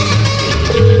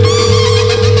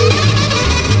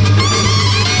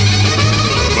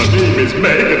 My name is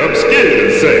Mac and I'm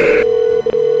scared to say.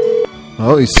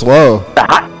 Oh, he's slow.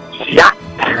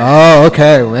 Oh,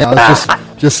 okay. Man, I was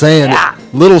just saying, a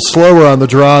little slower on the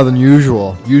draw than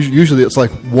usual. Usually it's like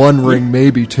one ring,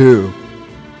 maybe two.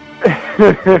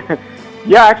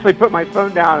 Yeah, I actually put my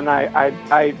phone down and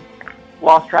I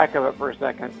lost track of it for a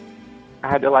second. I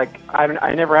had to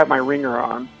I never had my ringer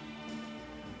on.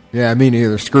 Yeah, me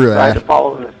neither. Screw that. So I had to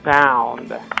follow the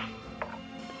sound.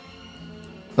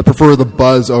 I prefer the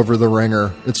buzz over the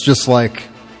ringer. It's just like,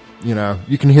 you know,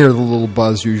 you can hear the little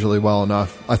buzz usually well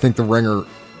enough. I think the ringer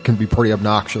can be pretty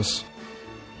obnoxious.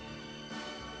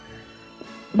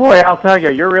 Boy, I'll tell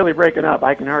you, you're really breaking up.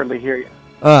 I can hardly hear you.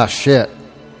 Ah, shit.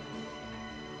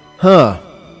 Huh.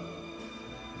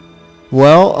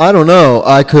 Well, I don't know.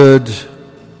 I could...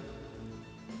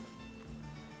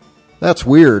 That's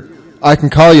weird. I can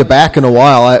call you back in a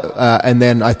while, and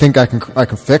then I think I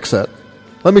can fix it.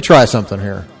 Let me try something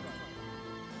here.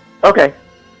 Okay.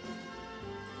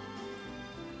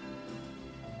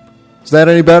 Is that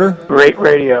any better? Great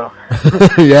radio.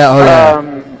 Yeah, oh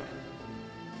yeah.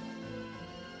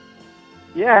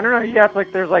 Yeah, I don't know. Yeah, it's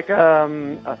like there's like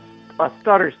a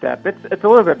stutter step. It's a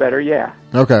little bit better, yeah.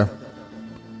 Okay.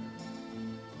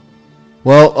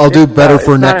 Well, I'll do better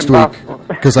for next week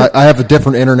because I have a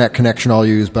different internet connection I'll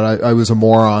use, but I was a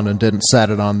moron and didn't set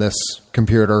it on this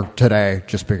computer today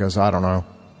just because I don't know.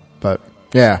 But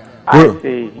yeah. I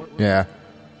see. Yeah.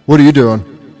 What are you doing?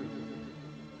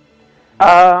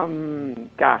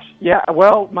 Gosh, yeah.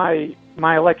 Well, my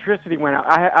electricity went out.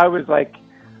 I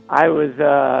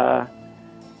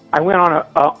went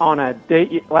on a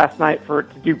date last night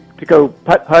to go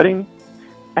putt-putting,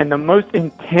 and the most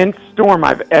intense storm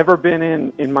I've ever been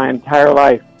in my entire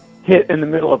life hit in the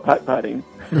middle of putt-putting.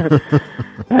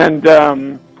 And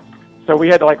so we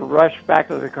had to like rush back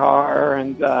to the car,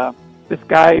 and this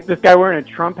guy wearing a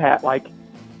Trump hat, like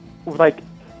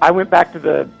I went back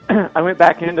into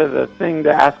the thing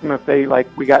to ask them if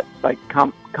we got like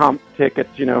comp tickets,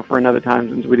 for another time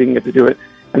since we didn't get to do it,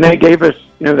 and they gave us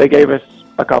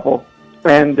a couple,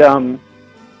 and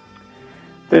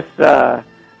this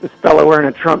fellow wearing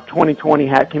a Trump 2020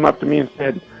 hat came up to me and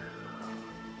said,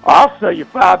 "I'll sell you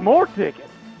 5 more tickets.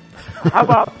 How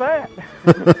about that?"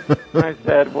 And I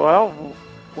said, "Well,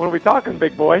 what are we talking,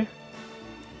 big boy?"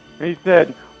 And he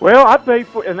said, "Well, I'll pay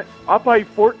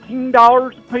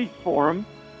 $14 a piece for them.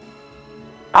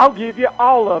 I'll give you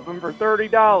all of them for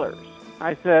 $30.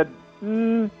 I said,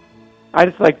 I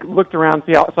just looked around,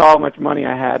 saw how much money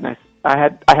I had, and I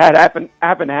happened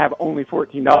to have only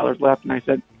 $14 left, and I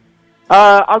said,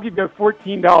 "I'll give you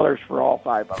 $14 for all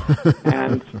 5 of them."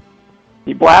 And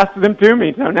he blasted them to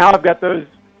me. So now I've got those.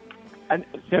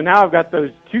 So now I've got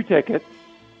those 2 tickets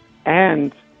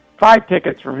and 5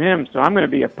 tickets from him. So I'm going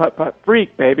to be a putt-putt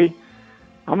freak, baby.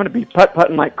 I'm going to be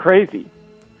putt-putting like crazy.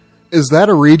 Is that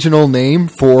a regional name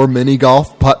for mini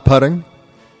golf putt-putting?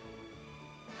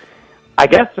 I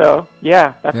guess so.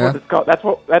 Yeah, that's what it's called. That's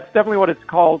definitely what it's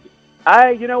called.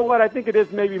 You know what? I think it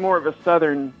is maybe more of a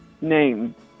southern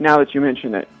name. Now that you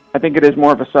mention it, I think it is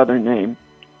more of a southern name.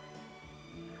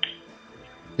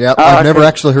 Yeah, I've never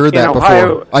actually heard that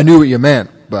before. I knew what you meant,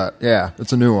 but yeah,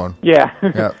 it's a new one. Yeah.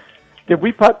 Yeah. Did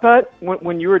we putt-putt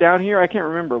when you were down here? I can't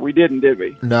remember. We didn't, did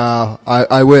we? No,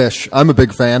 I wish. I'm a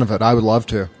big fan of it. I would love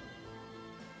to.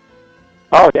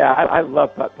 Oh, yeah, I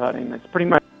love putt-putting. It's pretty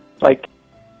much like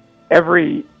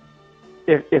if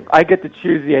I get to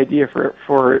choose the idea for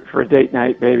a date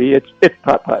night, baby, it's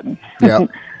putt-putting. Yeah.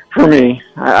 For me.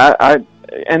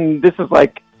 And this is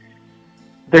like,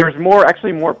 there's more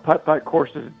putt-putt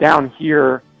courses down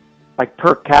here, like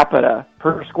per capita,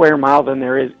 per square mile than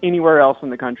there is anywhere else in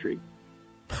the country.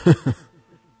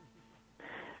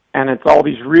 And it's all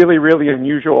these really, really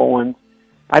unusual ones.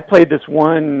 I played this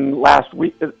one last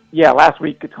week. Yeah, last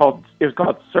week it was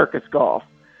called Circus Golf,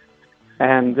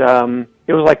 and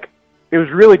it was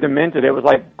really demented. It was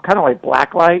kind of like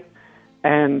blacklight,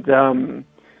 and so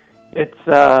it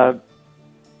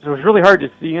was really hard to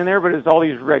see in there. But it's all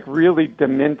these really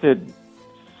demented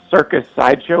circus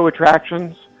sideshow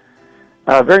attractions.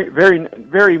 Very, very,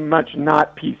 very much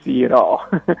not PC at all.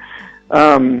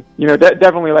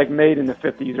 Definitely made in the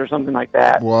 50s or something like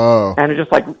that. Whoa. And it's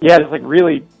just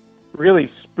really, really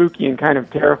spooky and kind of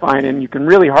terrifying, and you can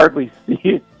really hardly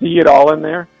see it all in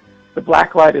there. The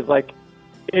black light is it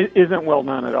isn't well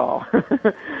done at all.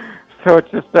 So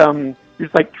it's just you're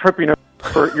just tripping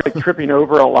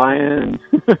over a lion.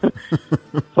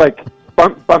 It's like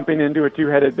bumping into a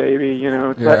 2-headed baby,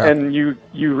 Yeah. And you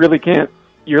really can't.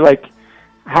 You're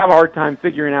have a hard time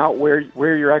figuring out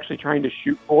where you're actually trying to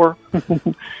shoot for.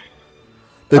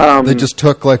 They just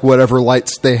took whatever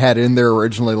lights they had in there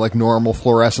originally, like normal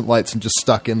fluorescent lights, and just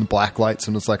stuck in the black lights,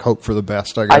 and it's hope for the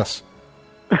best, I guess.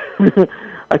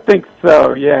 I think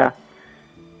so, yeah.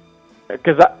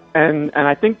 Because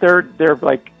I think they're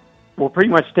will pretty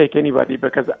much take anybody,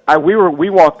 because we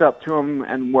walked up to them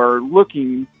and were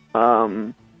looking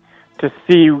to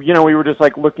see, we were just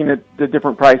looking at the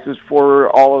different prices for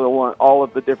all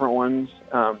of the different ones,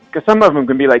 because some of them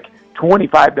can be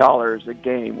 $25 a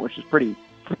game, which is pretty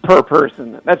per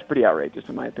person. That's pretty outrageous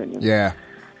in my opinion. Yeah.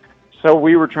 So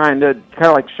we were trying to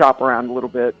kind of shop around a little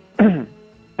bit,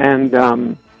 and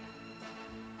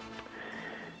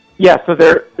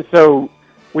so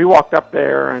we walked up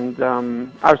there, and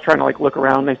I was trying to look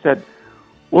around. And they said,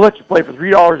 "We'll let you play for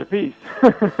 $3 a piece,"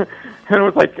 and it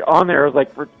was on there. It was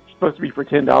supposed to be for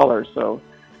 $10. So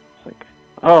it's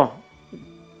oh,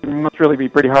 it must really be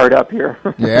pretty hard up here.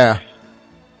 Yeah.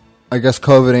 I guess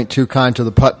COVID ain't too kind to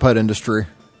the putt-putt industry.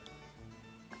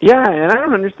 Yeah, and I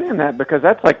don't understand that, because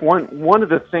that's one of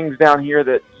the things down here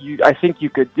that I think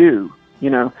you could do. You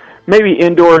know, maybe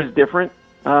indoor is different.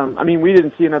 I mean, we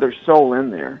didn't see another soul in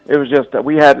there. It was just that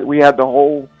we had the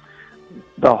whole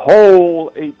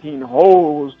 18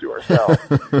 holes to ourselves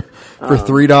for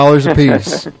 $3 a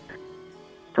piece.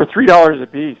 For $3 a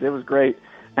piece, it was great.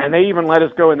 And they even let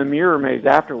us go in the mirror maze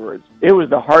afterwards. It was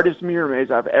the hardest mirror maze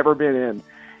I've ever been in.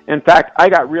 In fact, I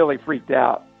got really freaked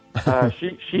out.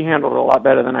 She handled it a lot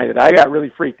better than I did. I got really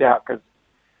freaked out because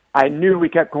I knew we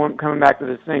kept coming back to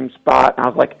the same spot, and I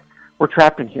was like, we're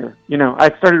trapped in here. You know,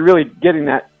 I started really getting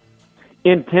that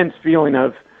intense feeling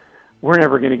of we're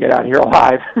never going to get out of here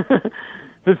alive.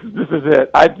 This is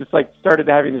it. I just like started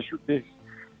having these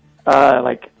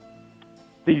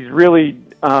really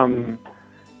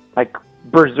like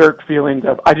berserk feelings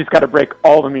of I just got to break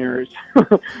all the mirrors.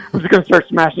 I'm just going to start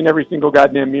smashing every single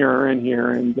goddamn mirror in here,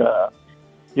 and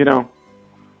you know,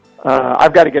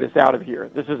 I've got to get us out of here.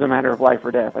 This is a matter of life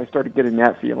or death. I started getting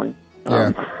that feeling,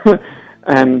 and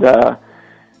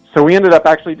so we ended up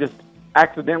actually just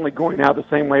accidentally going out the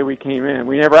same way we came in.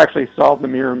 We never actually solved the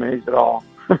mirror maze at all.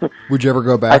 Would you ever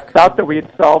go back? I thought that we had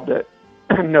solved it.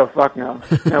 No, fuck no.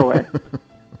 No way.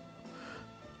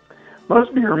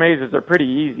 Most mirror mazes are pretty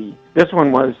easy. This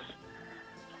one was,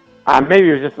 maybe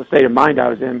it was just the state of mind I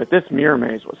was in, but this mirror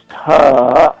maze was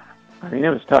tough. I mean, it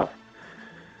was tough.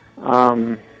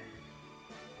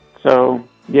 So,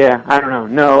 yeah, I don't know.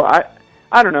 No,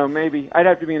 I don't know, maybe. I'd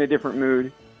have to be in a different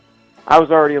mood. I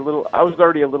was already a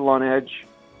little on edge.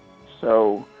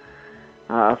 So,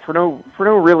 for no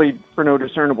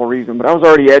discernible reason, but I was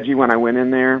already edgy when I went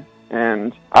in there,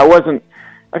 and I feel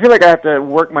like I have to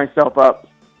work myself up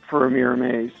for a mirror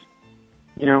maze.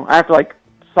 You know, I have to like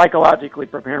psychologically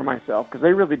prepare myself because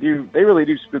they really do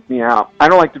spook me out. I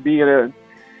don't like to be in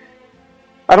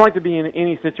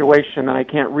any situation that I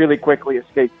can't really quickly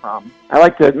escape from. I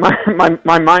like to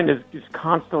my mind is just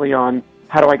constantly on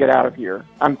how do I get out of here.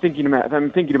 I'm thinking about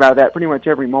that pretty much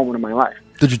every moment of my life.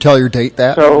 Did you tell your date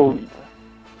that? So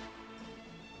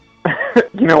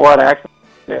you know what, I actually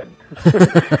did.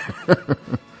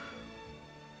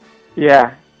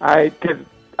 Yeah, because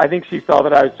I think she saw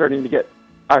that I was starting to get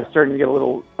a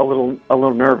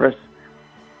little nervous,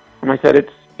 and I said it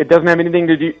doesn't have anything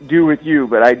to do with you,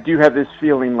 but I do have this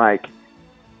feeling like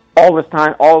all this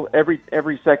time,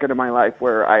 every second of my life,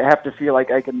 where I have to feel like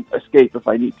I can escape if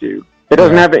I need to. It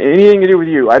doesn't have anything to do with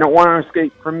you. I don't want to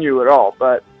escape from you at all,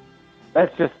 but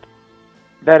that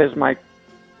is my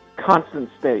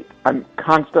constant state. I'm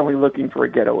constantly looking for a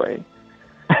getaway.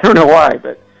 I don't know why,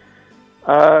 but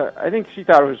I think she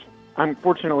thought it was.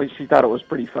 Unfortunately, she thought it was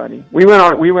pretty funny. We went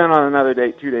on another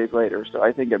date 2 days later, so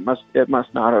I think it must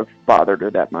not have bothered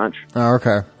her that much. Oh,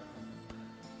 okay.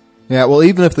 Yeah, well,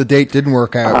 even if the date didn't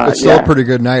work out, it's still a pretty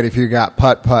good night if you got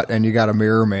putt-putt and you got a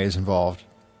mirror maze involved.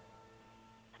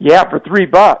 Yeah, for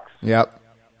 $3. Yep.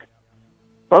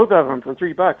 Both of them for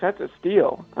 $3. That's a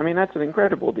steal. I mean, that's an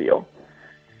incredible deal.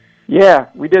 Yeah,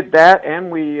 we did that,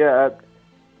 and we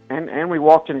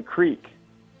walked in a creek.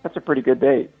 That's a pretty good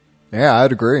date. Yeah,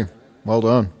 I'd agree. Well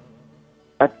done.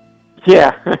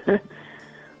 Yeah,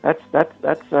 that's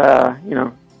you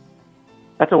know,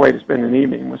 that's a way to spend an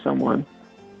evening with someone.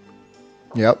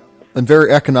 Yep, and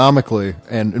very economically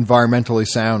and environmentally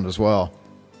sound as well.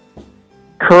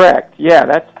 Correct. Yeah,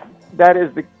 that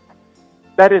is the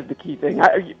key thing.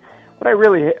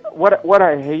 What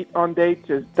I hate on dates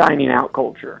is dining out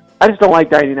culture. I just don't like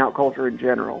dining out culture in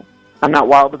general. I'm not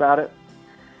wild about it.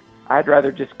 I'd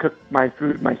rather just cook my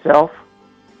food myself.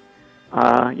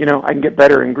 You know, I can get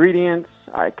better ingredients.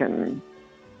 I can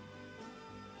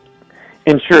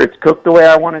ensure it's cooked the way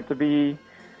I want it to be.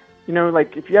 You know,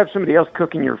 like if you have somebody else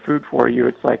cooking your food for you,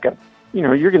 it's like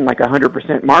you're getting like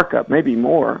 100% markup, maybe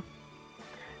more.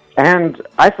 And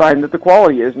I find that the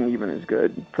quality isn't even as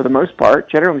good for the most part.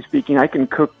 Generally speaking, I can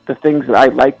cook the things that I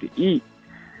like to eat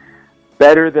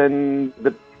better than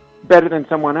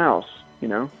someone else, you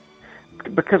know.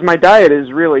 Because my diet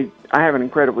is really, I have an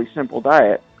incredibly simple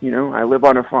diet. You know, I live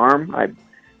on a farm. I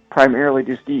primarily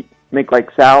just make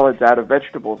like salads out of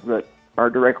vegetables that are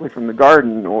directly from the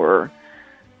garden, or,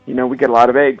 you know, we get a lot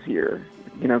of eggs here,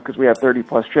 you know, because we have 30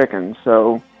 plus chickens.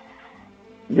 So,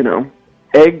 you know,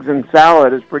 eggs and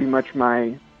salad is pretty much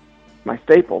my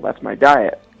staple. That's my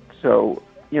diet. So,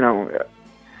 you know,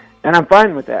 and I'm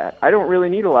fine with that. I don't really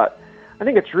need a lot. I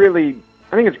think it's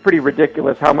pretty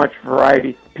ridiculous how much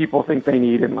variety people think they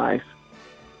need in life.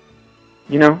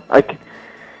 You know, like.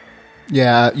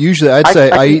 Yeah, usually I'd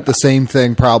say I eat the same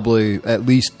thing probably at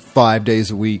least 5 days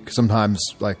a week, sometimes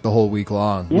like the whole week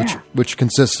long, which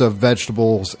consists of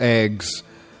vegetables, eggs,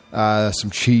 some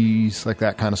cheese, like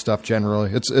that kind of stuff generally.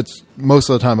 It's most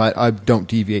of the time I don't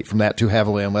deviate from that too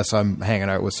heavily unless I'm hanging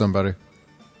out with somebody.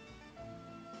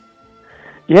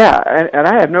 Yeah, and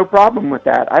I have no problem with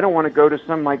that. I don't want to go to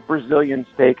some like Brazilian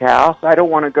steakhouse. I don't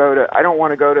want to go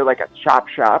to like a chop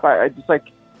shop. I just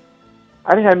like,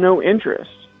 I have no interest,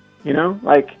 you know?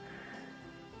 Like,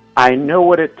 I know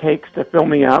what it takes to fill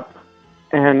me up,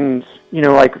 and, you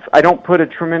know, like, I don't put a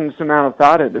tremendous amount of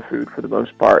thought into food for the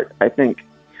most part. I think,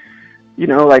 you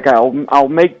know, like, I'll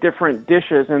make different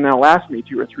dishes, and they'll last me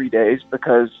 2 or 3 days,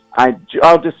 because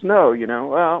I'll just know, you know,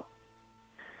 well,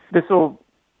 this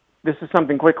is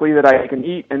something quickly that I can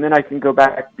eat, and then I can go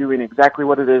back doing exactly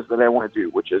what it is that I want to do,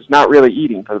 which is not really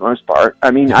eating for the most part.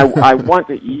 I mean, I want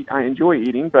to eat, I enjoy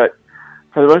eating, but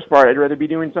for the most part, I'd rather be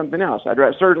doing something else. I'd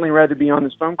certainly rather be on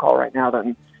this phone call right now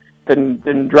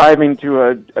than driving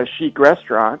to a chic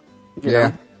restaurant. You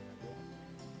know?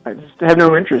 I just have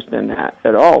no interest in that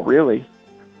at all, really.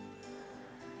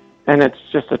 And it's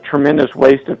just a tremendous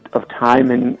waste of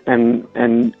time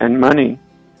and money.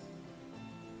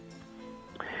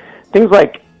 Things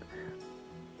like,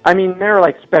 I mean, there are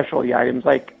like specialty items.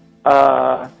 Like,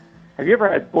 have you ever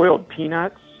had boiled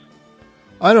peanuts?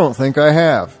 I don't think I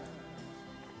have.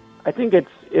 I think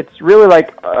it's really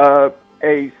like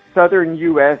a southern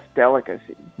U.S.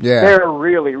 delicacy. Yeah. They're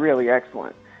really, really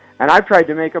excellent. And I've tried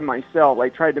to make them myself,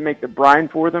 like tried to make the brine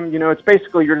for them. You know, it's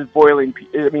basically you're just boiling,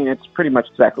 I mean, it's pretty much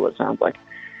exactly what it sounds like.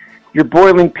 You're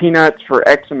boiling peanuts for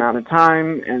X amount of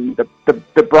time, and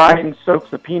the brine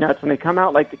soaks the peanuts, and they come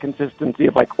out like the consistency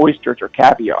of like oysters or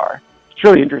caviar. It's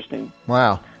really interesting.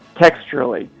 Wow.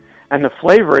 Texturally. And the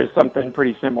flavor is something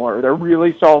pretty similar. They're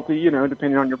really salty, you know,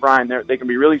 depending on your brine. They can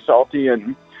be really salty,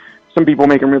 and some people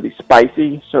make them really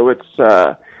spicy. So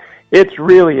it's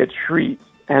really a treat.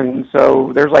 And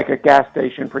so there's like a gas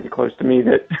station pretty close to me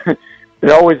that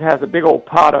it always has a big old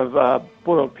pot of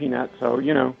boiled peanuts. So,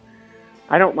 you know,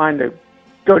 I don't mind to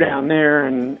go down there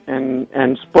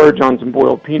and splurge on some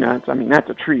boiled peanuts. I mean, that's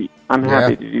a treat. I'm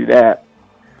happy to do that.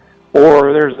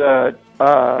 Or there's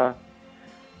an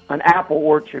apple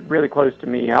orchard really close to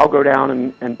me. I'll go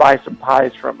down and buy some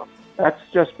pies from them. That's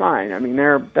just fine. I mean,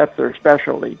 that's their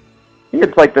specialty. I think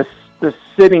it's like the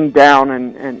sitting down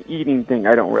and eating thing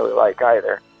I don't really like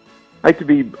either. I like to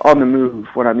be on the move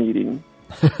when I'm eating.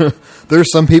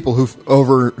 There's some people who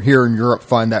over here in Europe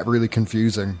find that really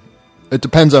confusing. It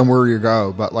depends on where you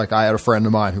go, but like I had a friend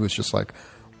of mine who was just like,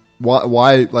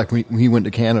 why like when he went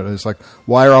to Canada, it's like,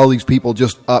 why are all these people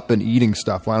just up and eating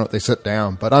stuff? Why don't they sit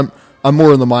down? But I'm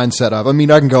more in the mindset of, I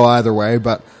mean, I can go either way,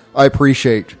 but I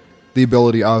appreciate the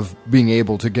ability of being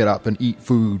able to get up and eat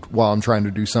food while I'm trying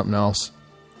to do something else.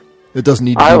 It doesn't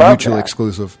need to be mutually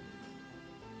exclusive.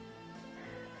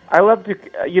 I love to,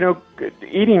 you know,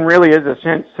 eating really is a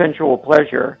sensual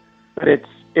pleasure, but its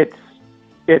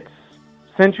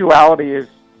sensuality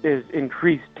is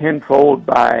increased tenfold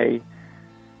by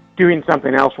doing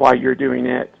something else while you're doing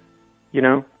it, you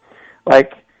know?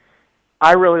 Like,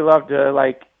 I really love to,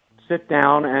 like, sit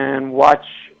down and watch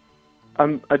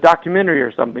a documentary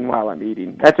or something while I'm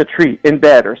eating. That's a treat, in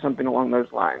bed or something along those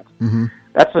lines. Mm-hmm.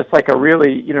 That's just like a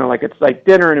really, you know, like it's like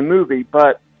dinner and a movie,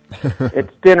 but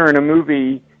it's dinner and a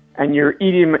movie, and you're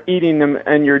eating them,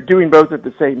 and you're doing both at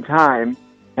the same time,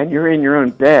 and you're in your own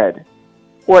bed.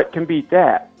 What can beat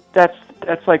that? That's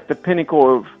like the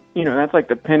pinnacle of, you know, that's like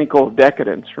the pinnacle of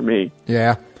decadence for me.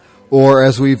 Yeah. Or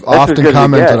as we've often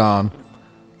commented on,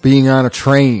 being on a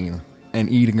train and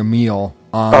eating a meal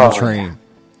on the train.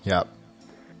 Yep.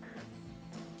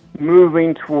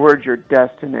 Moving towards your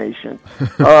destination.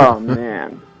 Oh,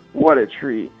 man. What a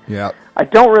treat. Yep. I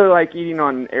don't really like eating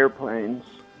on airplanes.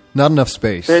 Not enough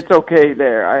space. It's okay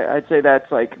there. I'd say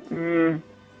that's like, I'm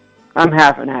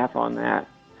half and half on that.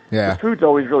 Yeah. The food's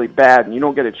always really bad, and you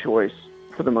don't get a choice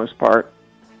for the most part.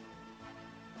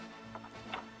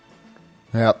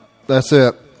 Yep. That's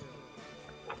it.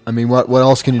 I mean, what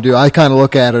else can you do? I kind of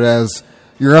look at it as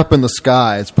you're up in the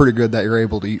sky. It's pretty good that you're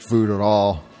able to eat food at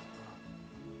all.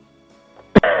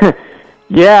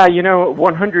 Yeah, you know,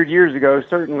 100 years ago,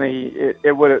 certainly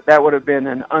that would have been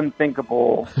an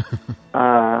unthinkable.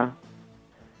 That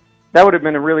would have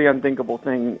been a really unthinkable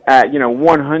thing.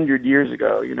 100 years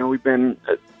ago, you know, we've been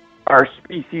our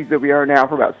species that we are now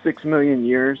for about 6 million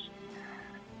years.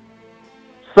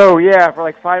 So yeah, for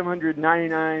like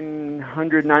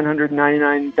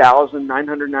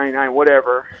 999,999,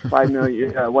 whatever, 5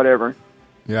 million, whatever.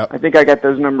 Yeah, I think I got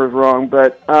those numbers wrong,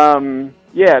 but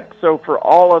yeah. So for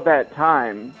all of that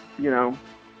time, you know,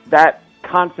 that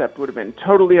concept would have been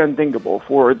totally unthinkable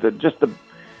for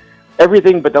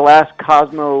everything but the last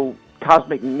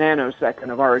cosmic nanosecond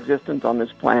of our existence on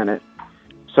this planet.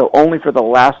 So only for the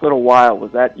last little while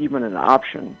was that even an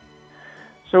option.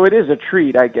 So it is a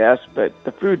treat, I guess, but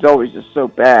the food's always just so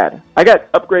bad. I got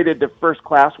upgraded to first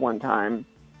class one time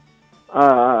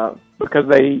because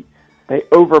they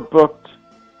overbooked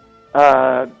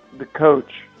the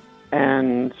coach,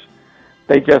 and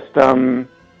they just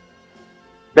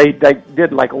they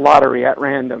did like lottery at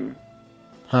random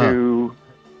to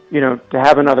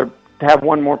have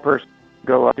one more person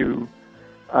go up to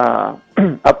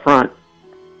up front.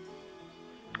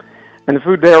 And the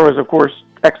food there was, of course,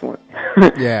 excellent.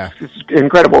 Yeah. It's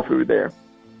incredible food there.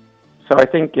 So I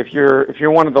think if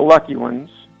you're one of the lucky ones,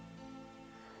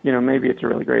 maybe it's a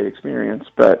really great experience.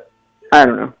 But I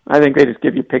don't know. I think they just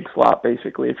give you pig slop,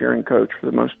 basically, if you're in coach for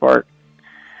the most part.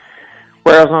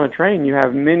 Whereas on a train, you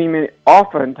have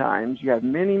oftentimes you have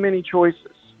many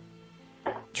choices.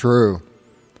 True.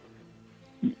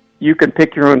 You can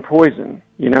pick your own poison,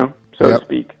 so to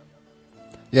speak.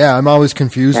 Yeah, I'm always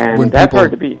confused and when that's people...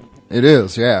 hard to beat. It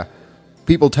is, yeah.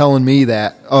 People telling me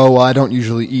that, I don't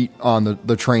usually eat on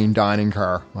the train dining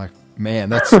car. Like, man,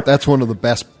 that's one of the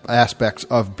best aspects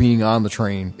of being on the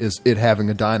train, is it having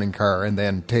a dining car and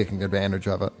then taking advantage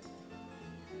of it.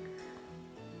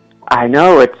 I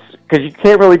know, it's because you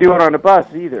can't really do it on a bus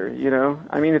either,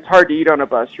 I mean, it's hard to eat on a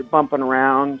bus. You're bumping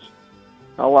around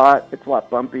a lot. It's a lot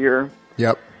bumpier.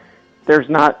 Yep. There's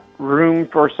not room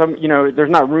for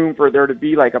there's not room for there to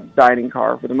be like a dining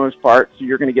car for the most part, so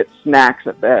you're going to get snacks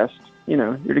at best.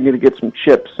 You're going to get some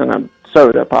chips and a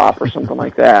soda pop or something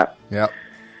like that. Yep.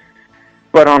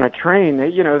 But on a train, I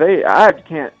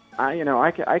can't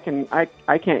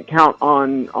count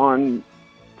on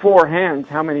 4 hands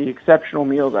how many exceptional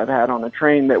meals I've had on a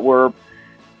train that were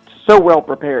so well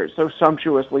prepared, so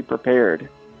sumptuously prepared.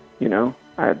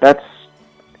 That's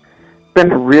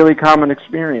been a really common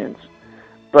experience.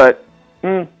 But,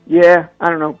 I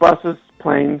don't know, buses,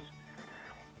 planes,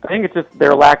 I think it's just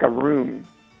their lack of room.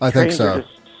 I think so. Trains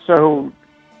are just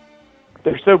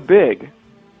they're so big,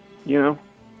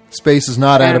 Space is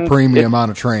not at a premium on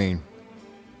a train.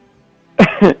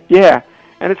 Yeah,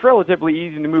 and it's relatively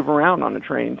easy to move around on a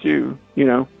train, too,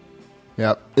 Yep.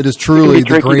 It is truly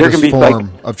the greatest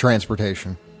form of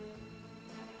transportation.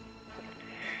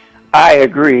 I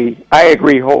agree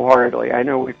wholeheartedly. I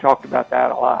know we've talked about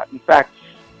that a lot. In fact,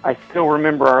 I still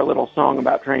remember our little song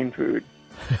about train food.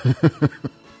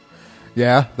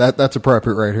 Yeah, that's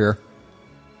appropriate right here.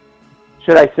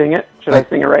 Should I sing it? Should I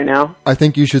sing it right now? I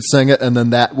think you should sing it, and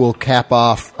then that will cap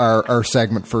off our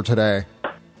segment for today.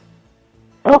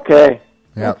 Okay.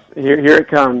 Yep. Here it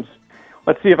comes.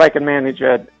 Let's see if I can manage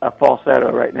a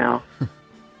falsetto right now.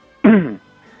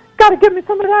 Gotta give me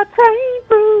some of that train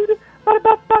food.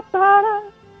 Ba-da-ba-ba-ba-da.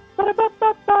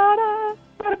 Ba-da-ba-ba-ba-da.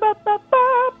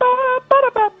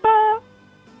 Ba-da-ba-ba-ba-ba-da-ba-ba.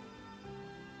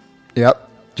 Yep.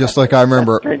 Just like I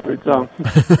remember. Train food song.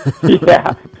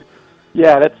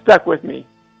 Yeah, that stuck with me.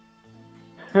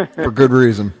 For good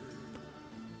reason.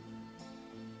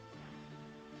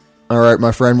 All right,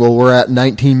 my friend. Well, we're at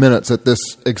 19 minutes at this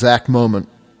exact moment.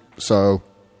 So.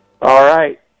 All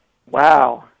right.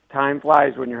 Wow. Time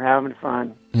flies when you're having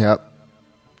fun. Yep.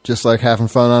 Just like having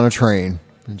fun on a train.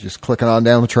 And just clicking on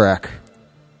down the track.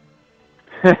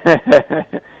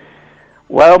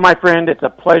 Well, my friend, it's a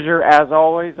pleasure as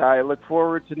always. I look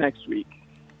forward to next week.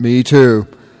 Me too.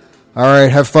 All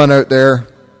right, have fun out there.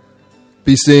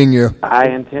 Be seeing you. I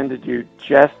intend to do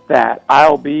just that.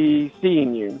 I'll be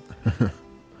seeing you.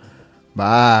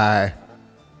 Bye.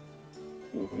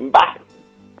 Bye.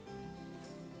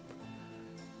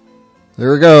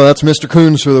 There we go. That's Mr.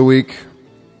 Coons for the week.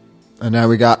 And now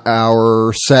we got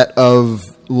our set of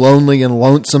lonely and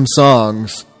lonesome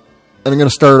songs. And I'm going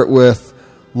to start it with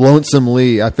Lonesome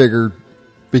Lee. I figured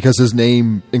because his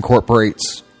name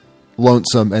incorporates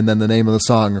lonesome, and then the name of the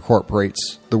song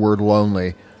incorporates the word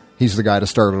lonely. He's the guy to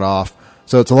start it off.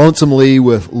 So it's Lonesome Lee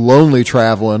with Lonely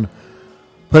Travelin',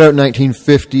 put out in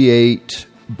 1958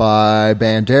 by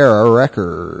Bandera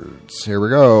Records. Here we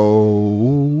go.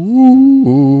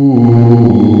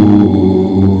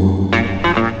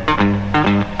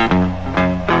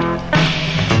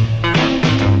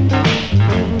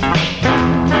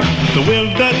 The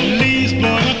wind that leaves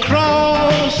blowing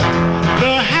across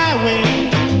the highway.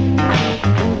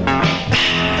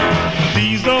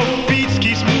 These old beats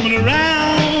keeps moving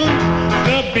around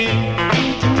the bend.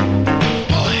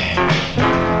 Boy,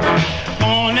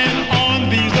 on and on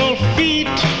these old feet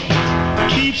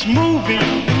keeps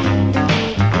moving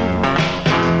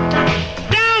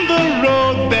down the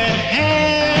road that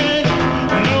has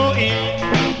no end.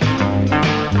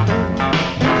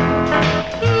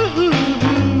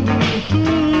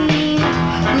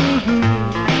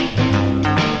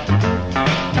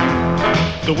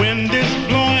 The wind is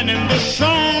blowing and the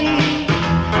sun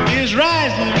is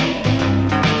rising.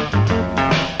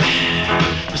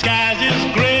 The skies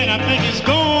is gray and I think it's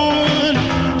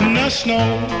gonna snow.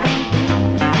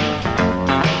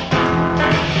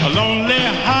 A lonely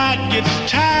heart gets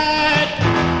tired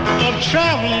of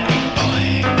traveling.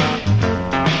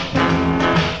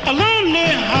 A lonely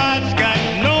heart's got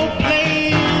no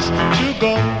place to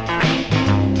go.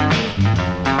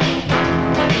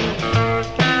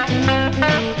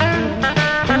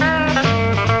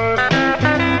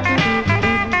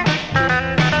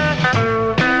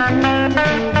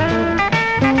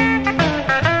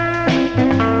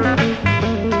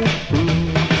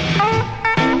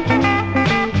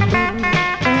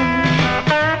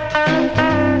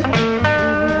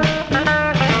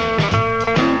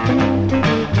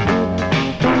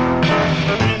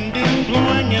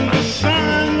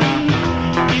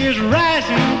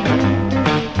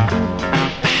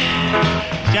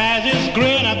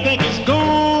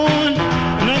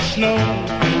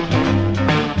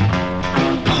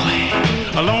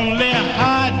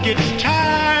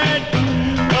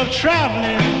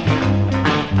 Traveling.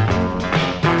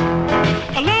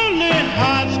 A lonely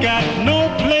heart's got no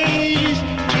place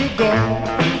to go.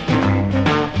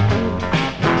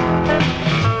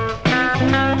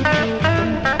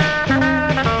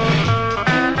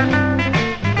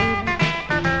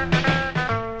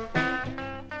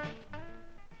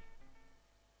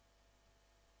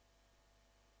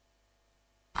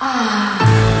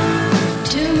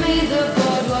 To me the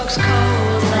boardwalk's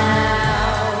cold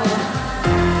now,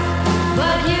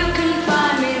 but you can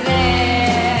find me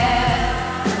there.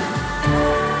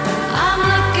 I'm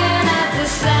looking at the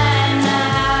sand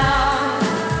now,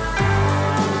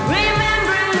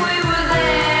 remembering we were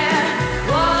there.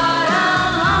 What a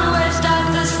long way to start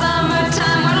the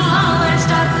summertime, what a long way to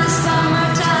start the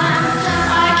summertime.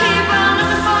 I keep on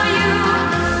looking for you,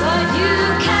 but you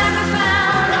can't be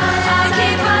found. I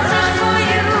keep on searching for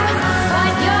you,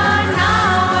 but you're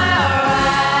nowhere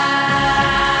around.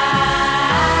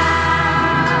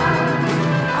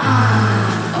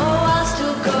 Oh, I'll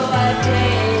still go out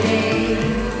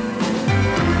dating,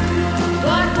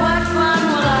 but what fun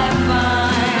will I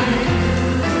find?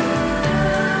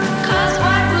 'Cause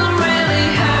what will really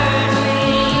hurt me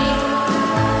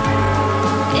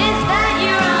is that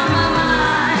you're on my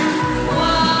mind.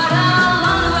 What a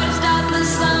lonely way to start the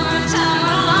summertime,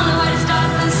 what a lonely way to start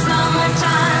the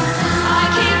summertime. I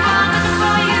keep on looking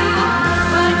for you,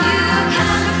 but you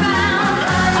can't be found.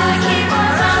 I keep on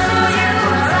searching for you,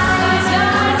 but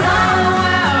you're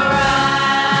nowhere around.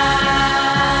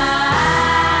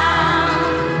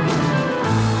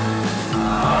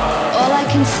 All I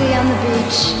can see on the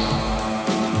beach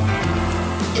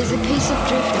is a piece of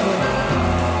driftwood,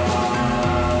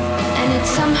 and it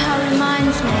somehow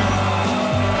reminds me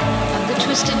of the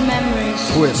twisted memories.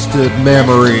 Twisted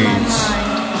Memories.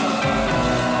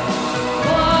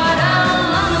 What a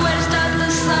lonely way to start the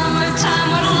summertime,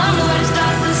 what a lonely way to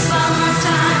start the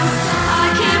summertime. I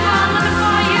keep on looking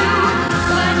for you,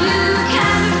 but you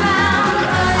can't be found.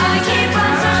 I keep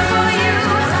on searching for you,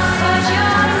 but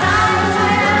you're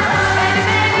nowhere. Baby,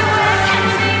 baby, where can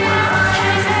you be?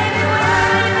 Hey, baby,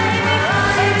 where?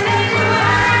 Hey, baby,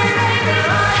 where? Hey, baby,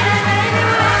 hey, baby,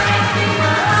 where can you be?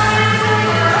 Where are you?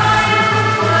 Where are you?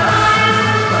 Where are you?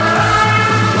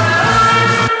 Where are you?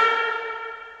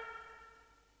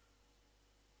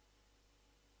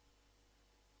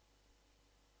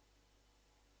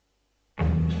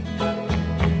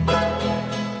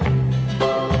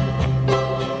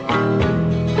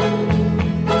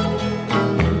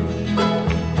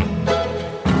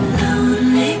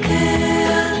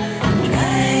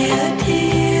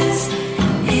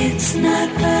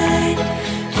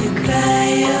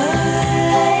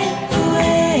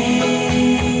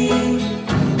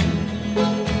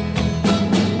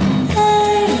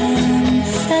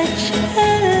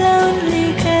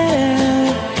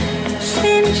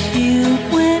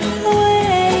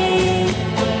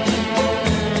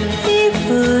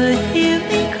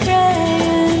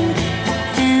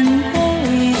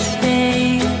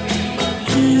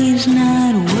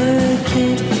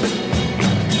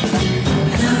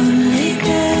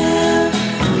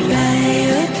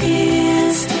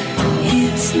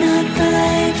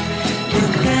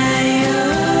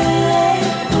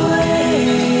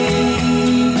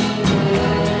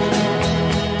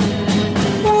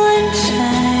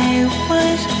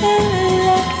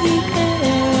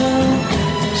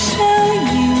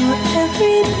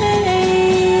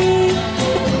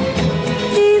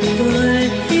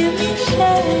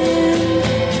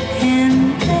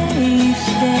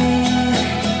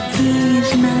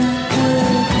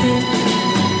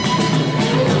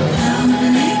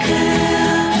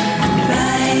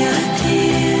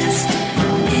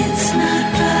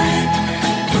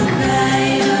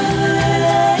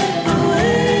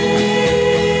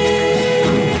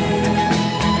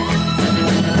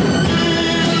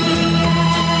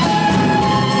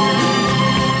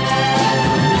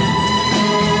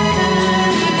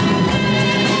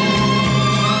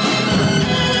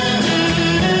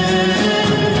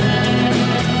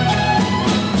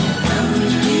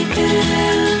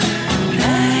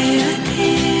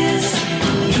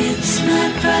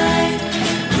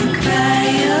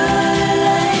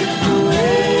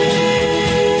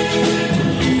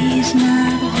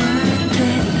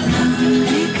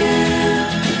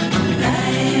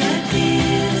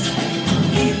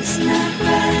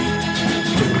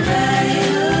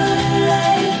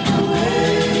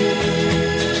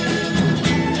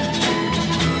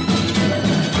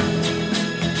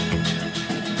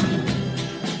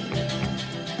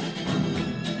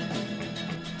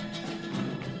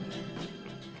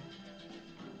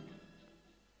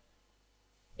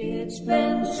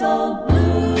 so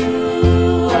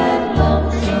blue and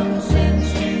lonesome since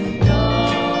you've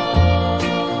gone.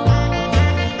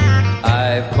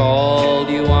 I've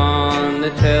called you on the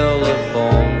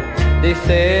telephone. They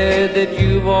said that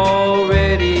you've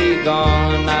already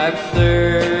gone. I've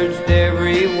searched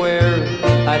everywhere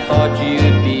I thought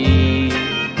you'd be.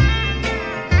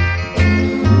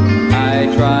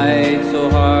 I tried so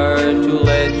hard to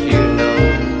let you know,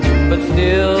 but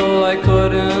still I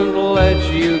couldn't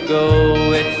let you go.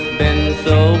 It's been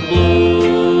so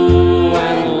blue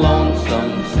and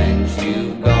lonesome since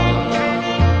you've gone.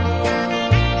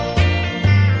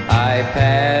 I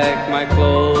packed my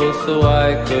clothes so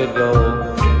I could go,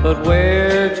 but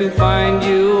where to find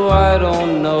you I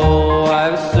don't know.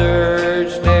 I've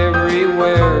searched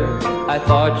everywhere I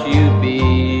thought you'd be.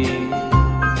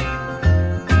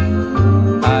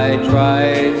 I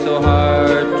tried so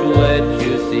hard to let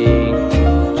you see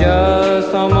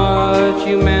just how much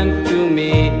you meant to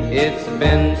me. It's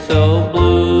been so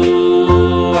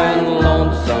blue and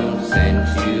lonesome since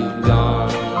you've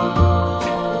gone.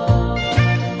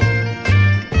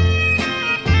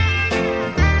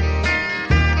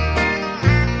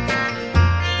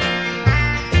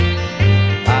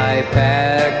 I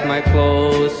packed my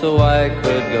clothes so I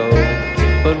could go,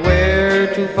 but where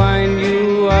to find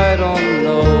you I don't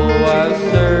know. I've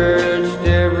searched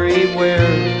everywhere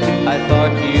I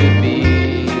thought you'd be.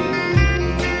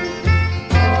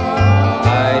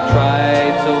 I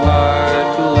tried so hard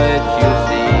to let you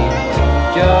see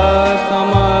just how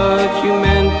much you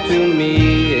meant to me.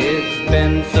 It's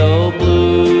been so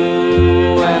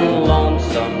blue and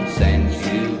lonesome since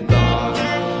you've gone.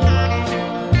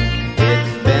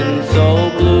 It's been so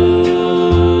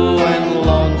blue and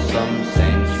lonesome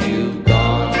since you've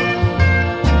gone.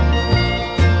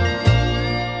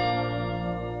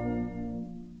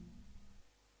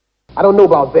 I don't know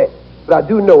about that, but I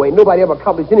do know ain't nobody ever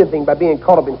accomplished anything by being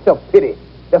caught up in self-pity.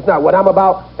 That's not what I'm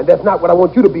about, and that's not what I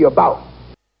want you to be about.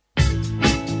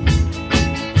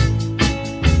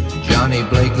 Johnny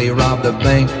Blakely robbed a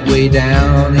bank way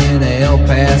down in El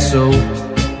Paso.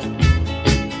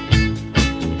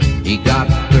 He got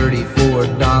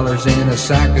 $34 in a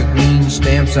sack of green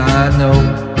stamps, I know.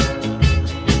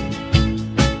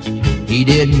 He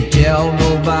didn't tell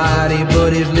nobody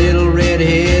but his little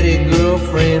red-headed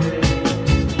girlfriend.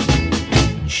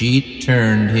 She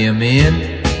turned him in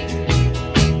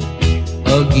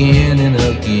again and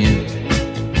again.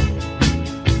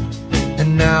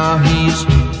 And now he's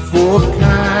 4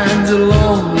 kinds of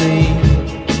lonely,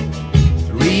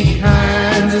 3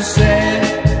 kinds of sad,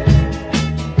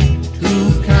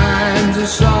 2 kinds of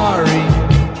sorry,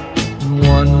 and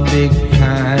 1 big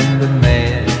kind of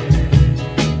mad.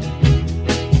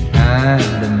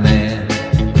 Kind of mad.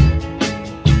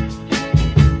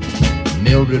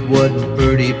 Mildred wasn't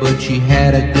pretty, but she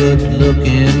had a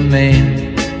good-looking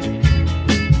man.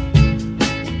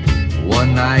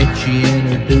 One night she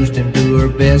introduced him to her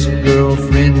best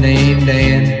girlfriend named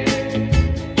Ann.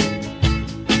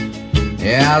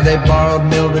 Yeah, they borrowed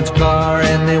Mildred's car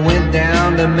and they went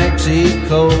down to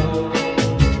Mexico.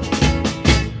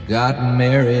 Got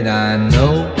married, I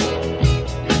know.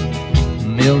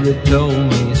 Mildred told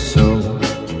me so.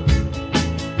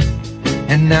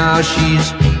 And now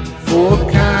she's 4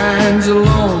 kinds of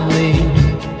lonely,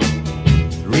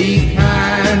 3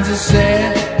 kinds of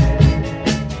sad,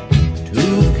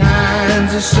 2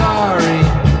 kinds of sorry,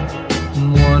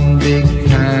 and 1 big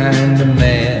kind of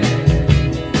mad.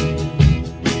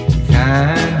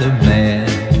 Kind of mad.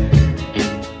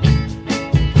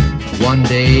 One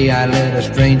day I let a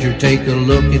stranger take a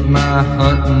look at my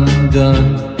hunting gun.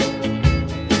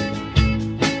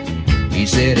 He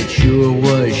said it sure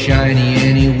was shiny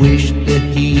and he wished that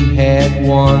he had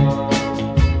one.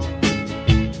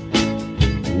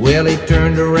 Well, he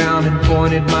turned around and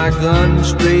pointed my gun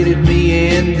straight at me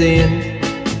and then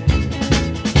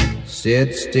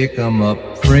said, "Stick 'em up,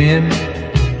 friend."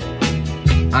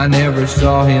 I never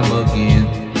saw him again.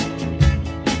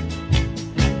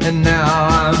 And now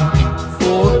I'm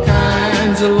 4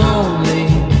 kinds of lonely,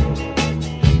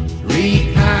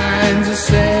 3 kinds of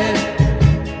sad,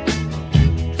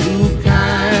 2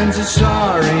 kinds of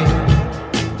sorry,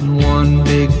 and 1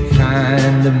 big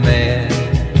kind of mad.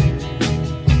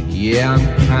 Yeah, I'm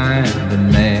kind of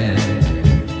mad.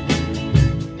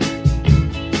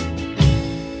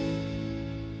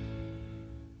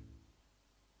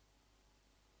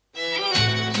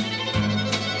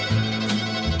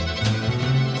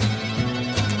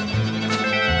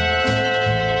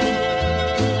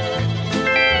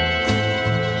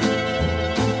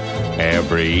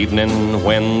 Every evening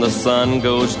when the sun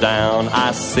goes down,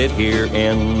 I sit here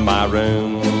in my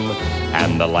room,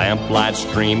 and the lamplight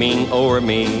streaming o'er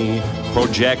me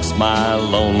projects my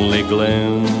lonely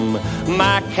gloom.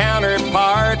 My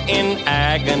counterpart in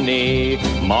agony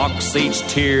mocks each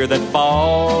tear that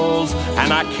falls,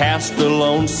 and I cast a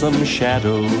lonesome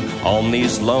shadow on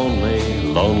these lonely,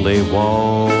 lonely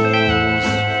walls.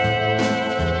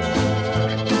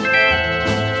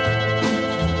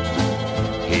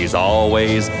 He's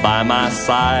always by my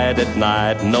side at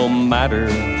night, no matter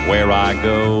where I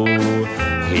go.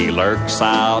 He lurks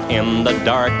out in the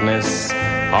darkness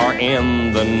or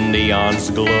in the neon's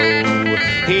glow.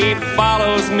 He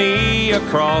follows me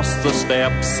across the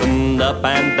steps and up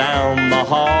and down the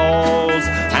halls,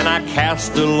 and I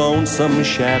cast a lonesome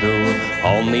shadow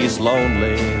on these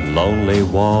lonely, lonely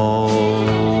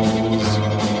walls.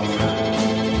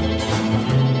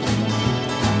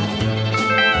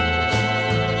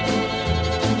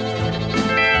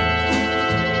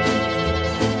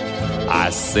 I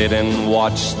sit and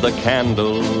watch the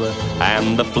candle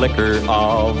and the flicker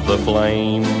of the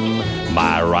flame.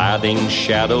 My writhing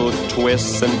shadow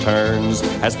twists and turns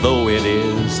as though it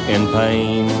is in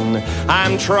pain.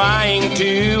 I'm trying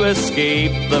to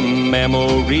escape the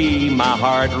memory my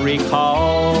heart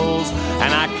recalls,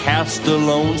 and I cast a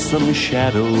lonesome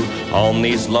shadow on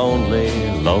these lonely,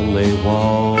 lonely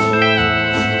walls.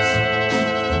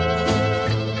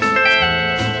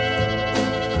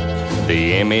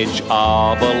 The image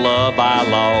of a love I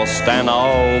lost and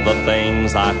all the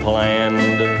things I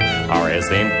planned are as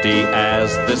empty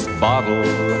as this bottle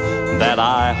that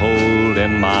I hold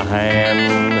in my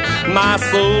hand. My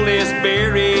soul is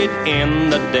buried in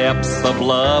the depths of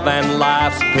love and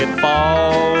life's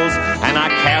pitfalls, and I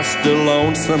cast a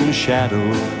lonesome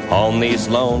shadow on these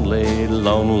lonely,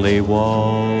 lonely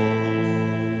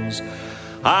walls.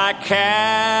 I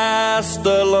cast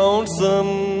a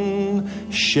lonesome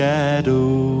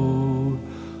shadow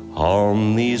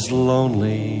on these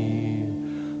lonely,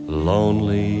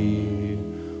 lonely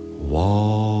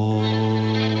walls.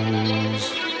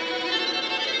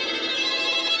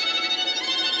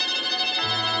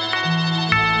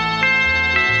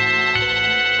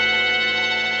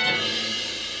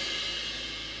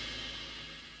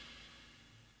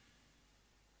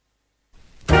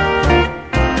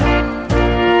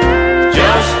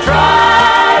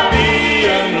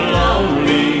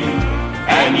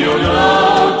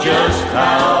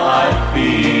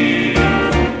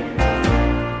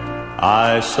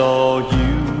 I saw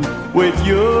you with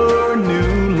your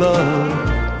new love,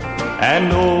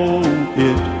 and oh,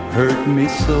 it hurt me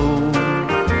so.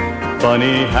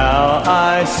 Funny how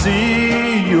I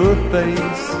see your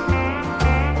face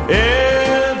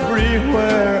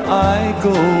everywhere I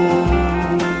go.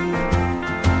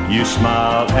 You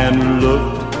smiled and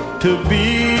looked to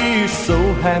be so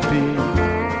happy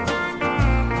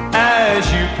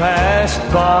as you passed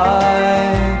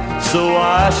by. So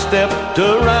I stepped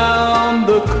around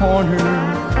the corner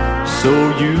so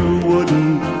you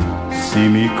wouldn't see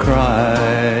me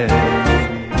cry.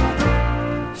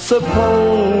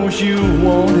 Suppose you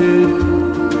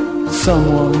wanted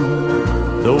someone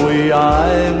the way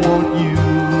I want you.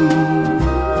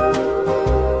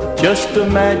 Just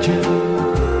imagine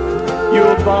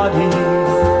your body,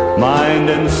 mind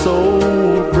and soul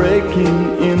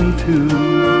breaking in two.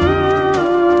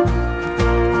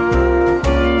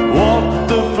 Walk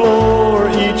the floor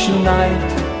each night,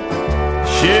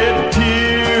 shed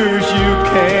tears you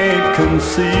can't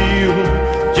conceal.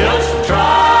 Just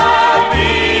try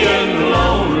being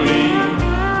lonely,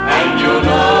 and you'll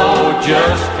know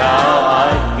just how I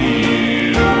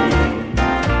feel.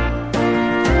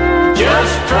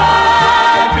 Just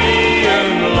try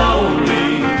being lonely,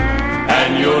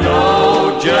 and you'll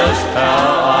know just how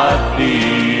I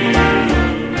feel.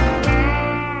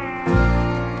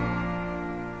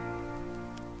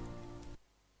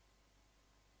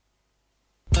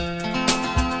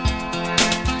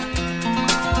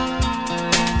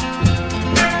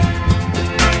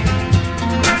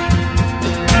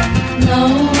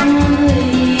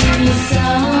 Lonely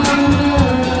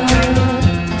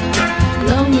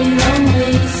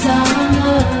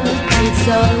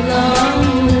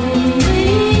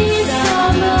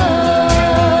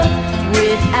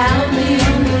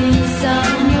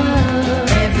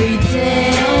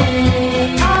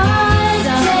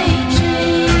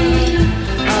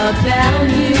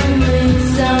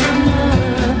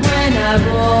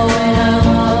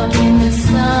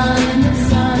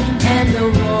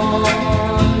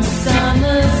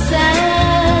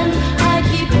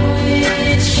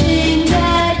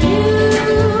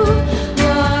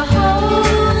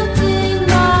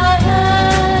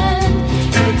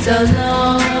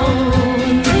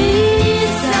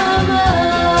summer,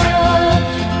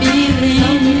 believe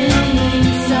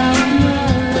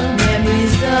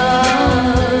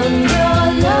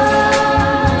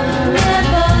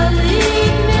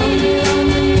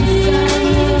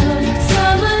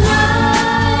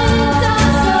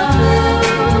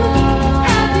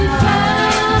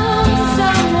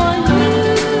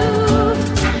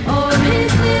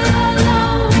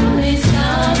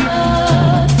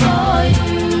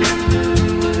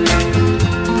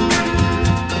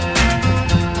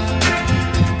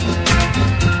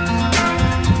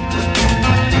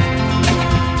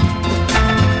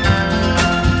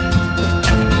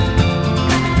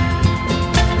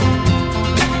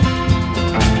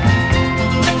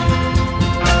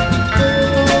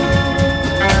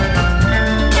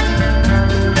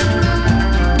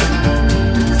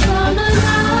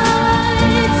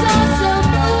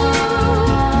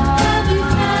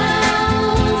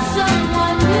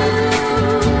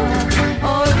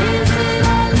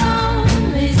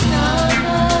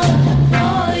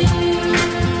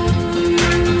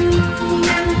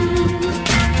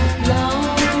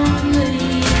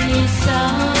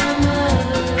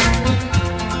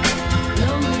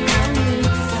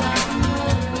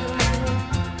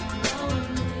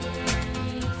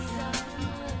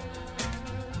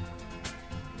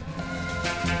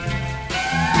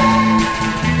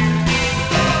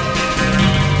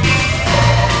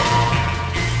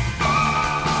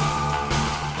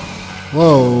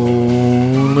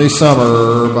Lonely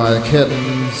Summer by the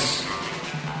Kittens.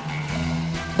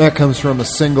 That comes from a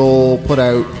single put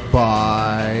out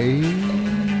by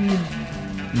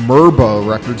Merbo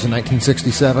Records in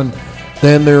 1967.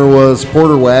 Then there was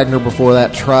Porter Wagner before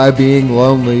that, Try Being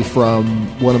Lonely, from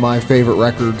one of my favorite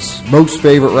records, most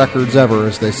favorite records ever,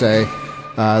 as they say,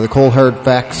 The Cold Hard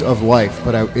Facts of Life,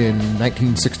 put out in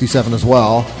 1967 as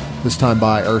well, this time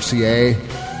by RCA.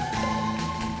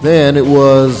 Then it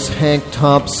was Hank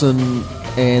Thompson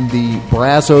and the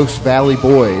Brazos Valley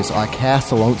Boys, I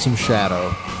Cast a Lonesome Shadow,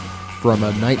 from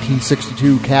a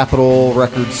 1962 Capitol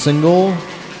Records single.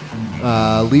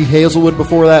 Lee Hazelwood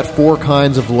before that, Four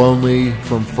Kinds of Lonely,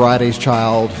 from Friday's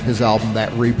Child, his album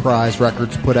that Reprise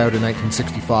Records put out in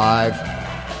 1965.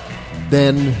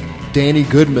 Then Danny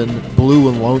Goodman, Blue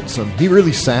and Lonesome. He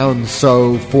really sounds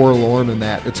so forlorn in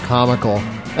that. It's comical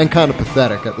and kind of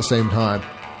pathetic at the same time.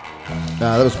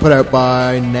 That was put out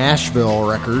by Nashville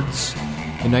Records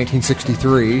in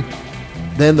 1963.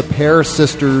 Then the Paris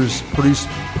Sisters, produced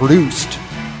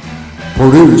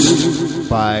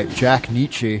by Jack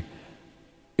Nietzsche.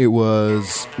 It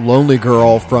was Lonely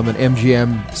Girl from an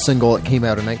MGM single that came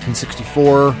out in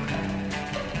 1964.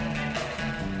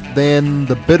 Then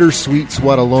the Bittersweets,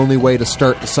 What a Lonely Way to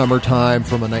Start the Summertime,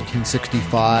 from a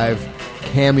 1965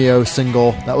 Cameo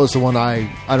single. That was the one I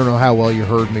don't know how well you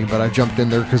heard me, but I jumped in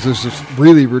there because there's this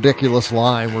really ridiculous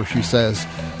line where she says,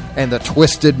 "And the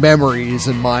twisted memories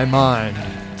in my mind."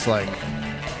 It's like,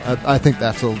 I think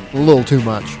that's a little too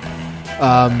much.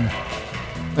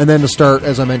 And then to start,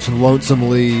 as I mentioned,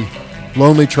 Lonesomely,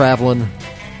 Lonely Travelin',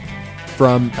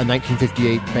 from a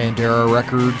 1958 Bandera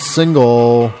Records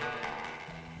single.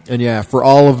 And yeah, for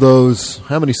all of those,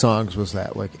 how many songs was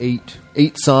that? Like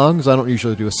eight songs? I don't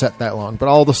usually do a set that long, but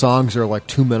all the songs are like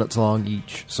 2 minutes long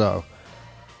each. So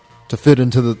to fit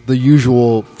into the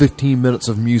usual 15 minutes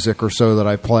of music or so that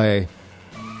I play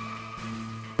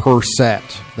per set,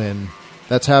 then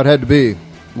that's how it had to be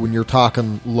when you're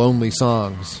talking lonely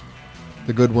songs.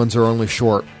 The good ones are only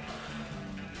short.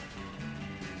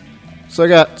 So I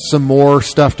got some more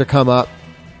stuff to come up.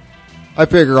 I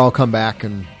figure I'll come back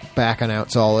and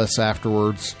announce all this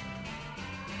afterwards,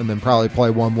 and then probably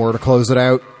play one more to close it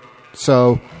out.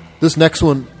 So this next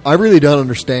one, I really don't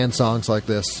understand songs like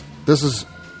this. This is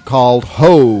called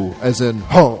Ho, as in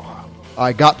ho.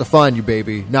 I got to find you,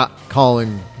 baby. Not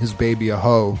calling his baby a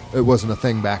hoe. It wasn't a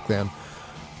thing back then.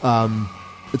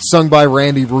 It's sung by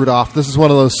Randy Rudolph. This is one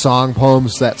of those song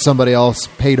poems that somebody else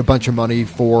paid a bunch of money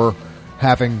for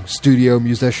having studio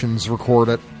musicians record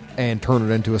it and turn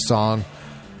it into a song.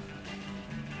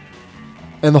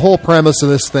 And the whole premise of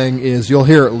this thing is, you'll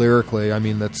hear it lyrically. I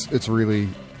mean, it's really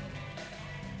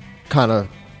kind of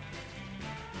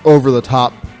over the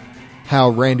top how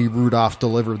Randy Rudolph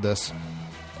delivered this.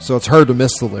 So it's hard to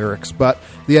miss the lyrics. But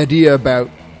the idea about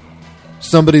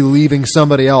somebody leaving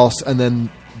somebody else and then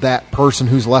that person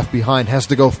who's left behind has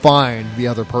to go find the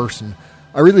other person.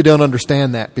 I really don't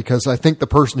understand that, because I think the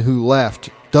person who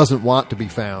left doesn't want to be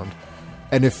found.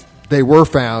 And if they were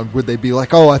found, would they be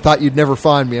like, "Oh, I thought you'd never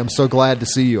find me. I'm so glad to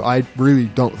see you"? I really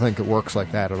don't think it works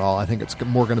like that at all. I think it's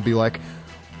more going to be like,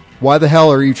 "Why the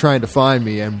hell are you trying to find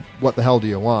me, and what the hell do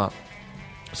you want?"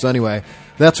 So anyway,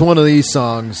 that's one of these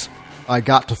songs, I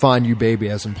Got to Find You, Baby,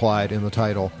 as implied in the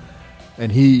title.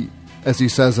 And he, as he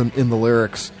says in the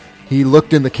lyrics, he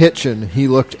looked in the kitchen, he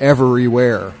looked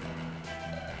everywhere.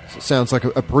 So it sounds like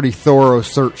a pretty thorough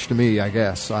search to me, I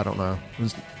guess. I don't know.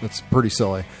 It's pretty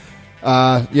silly.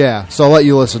 Yeah, so I'll let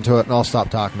you listen to it, and I'll stop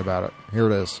talking about it.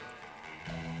 Here it is.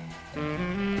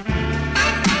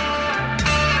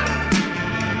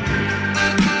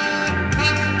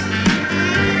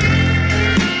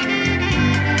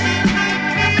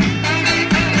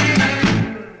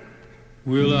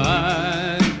 Well,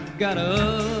 I got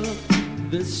up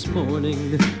this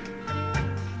morning,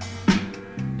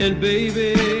 and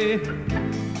baby,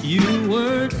 you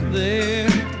weren't there.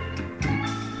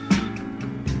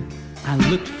 I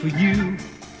looked for you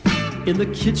in the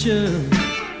kitchen.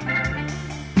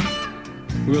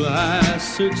 Well, I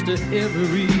searched everywhere.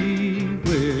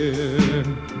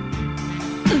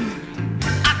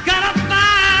 I gotta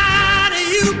find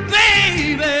you,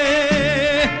 baby,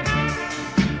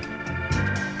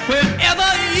 wherever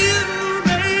you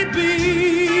may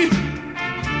be.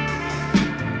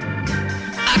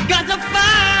 I got to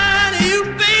find you,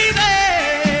 baby,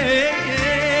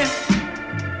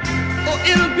 or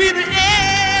it'll be the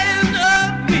end of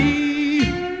me.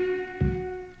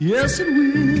 Yes, it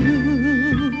will.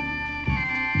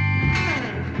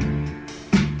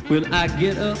 When I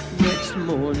get up next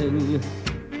morning,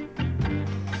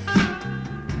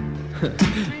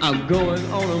 I'm going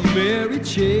on a merry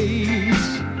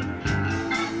chase.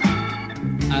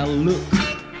 I'll look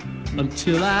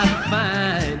until I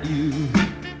find you,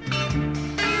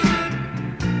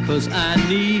 'cause I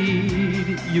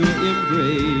need your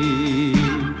embrace.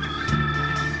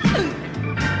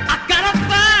 I gotta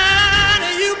find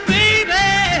you, baby,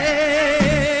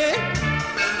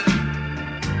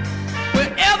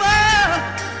 wherever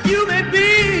you may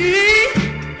be.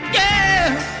 Yeah,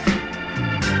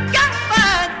 gotta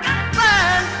find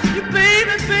you,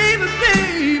 baby, baby,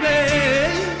 baby.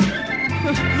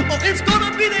 Oh, it's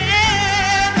gonna be the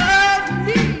end of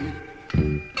me.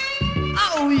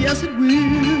 Oh, yes, it will.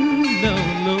 No,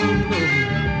 no, no.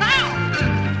 Oh,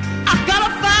 I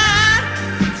gotta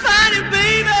find you,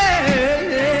 baby,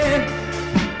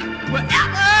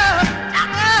 wherever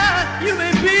you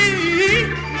may be.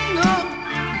 No,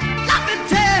 let me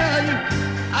tell you,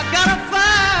 I gotta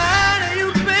find you,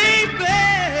 baby.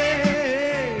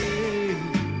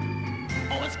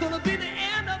 Oh, it's gonna be the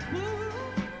end of me.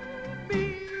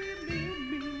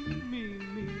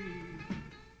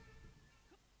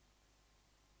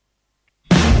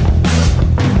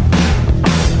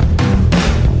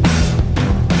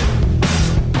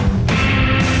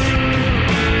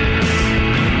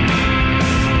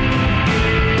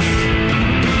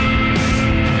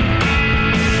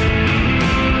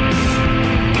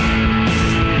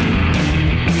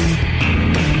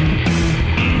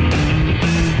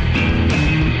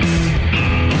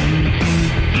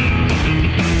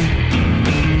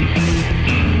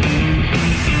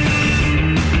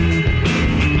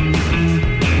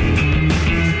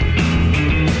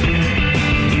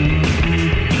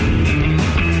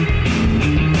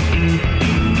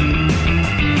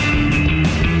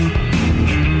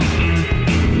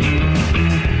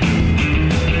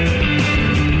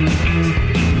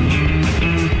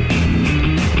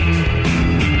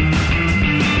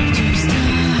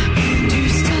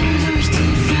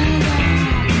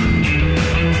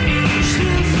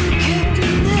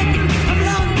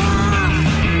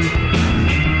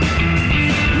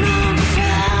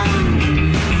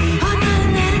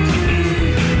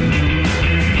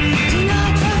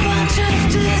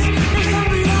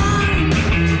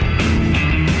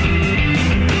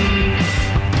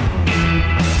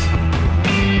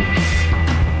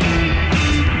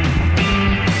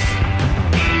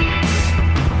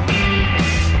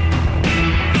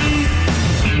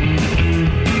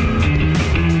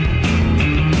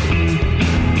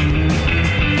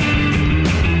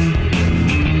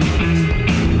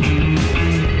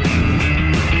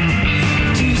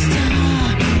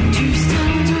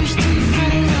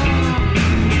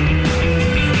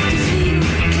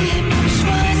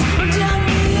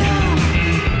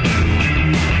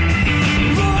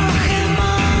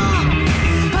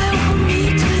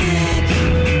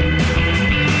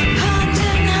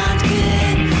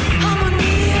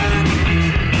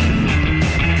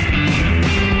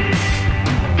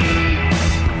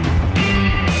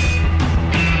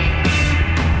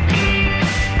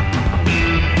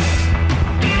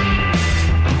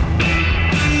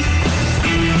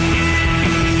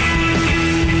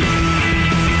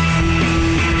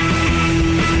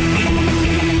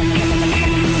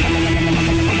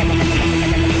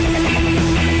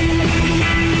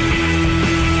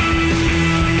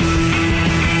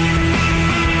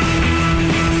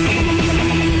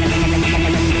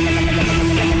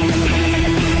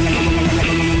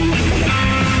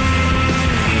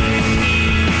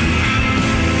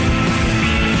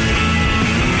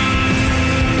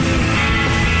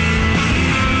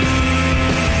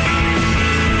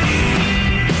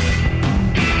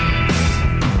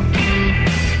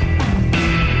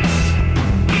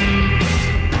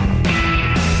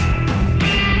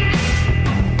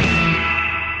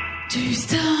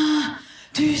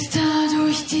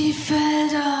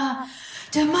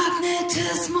 Der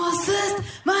Magnetismus ist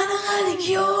meine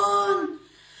Religion.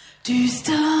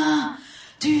 Düster,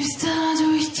 düster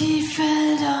durch die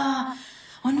Felder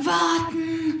und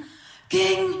warten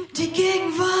gegen die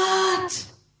Gegenwart.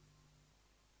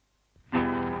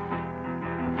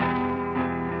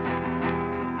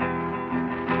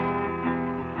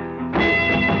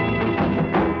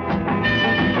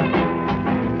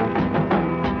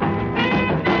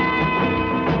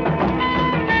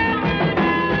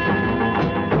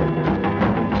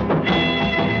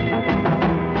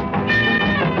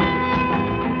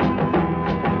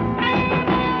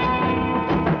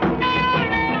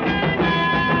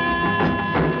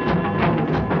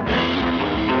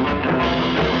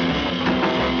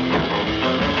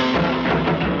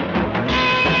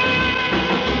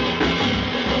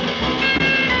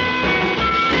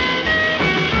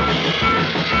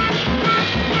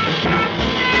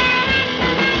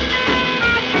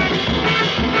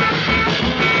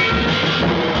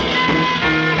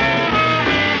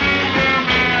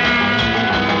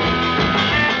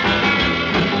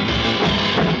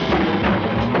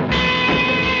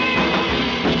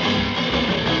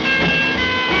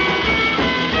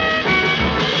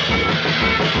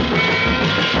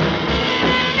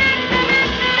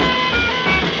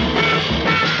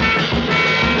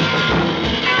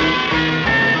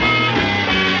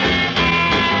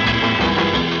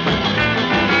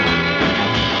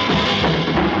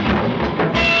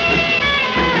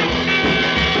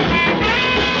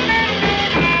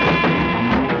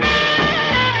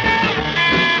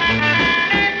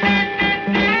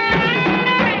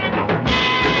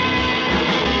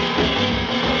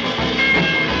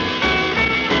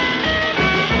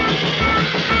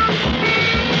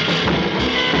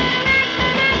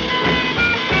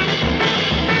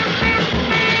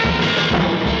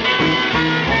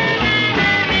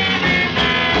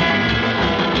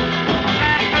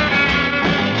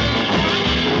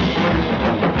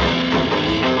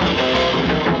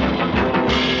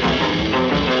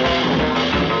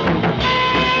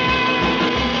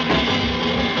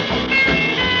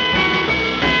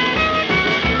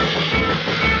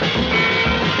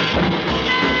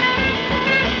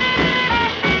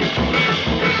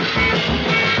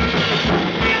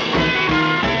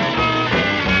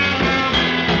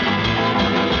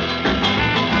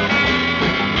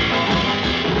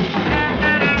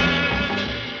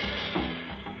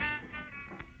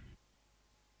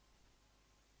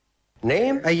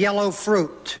 Name a yellow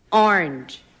fruit.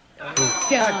 Orange.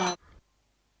 Yeah.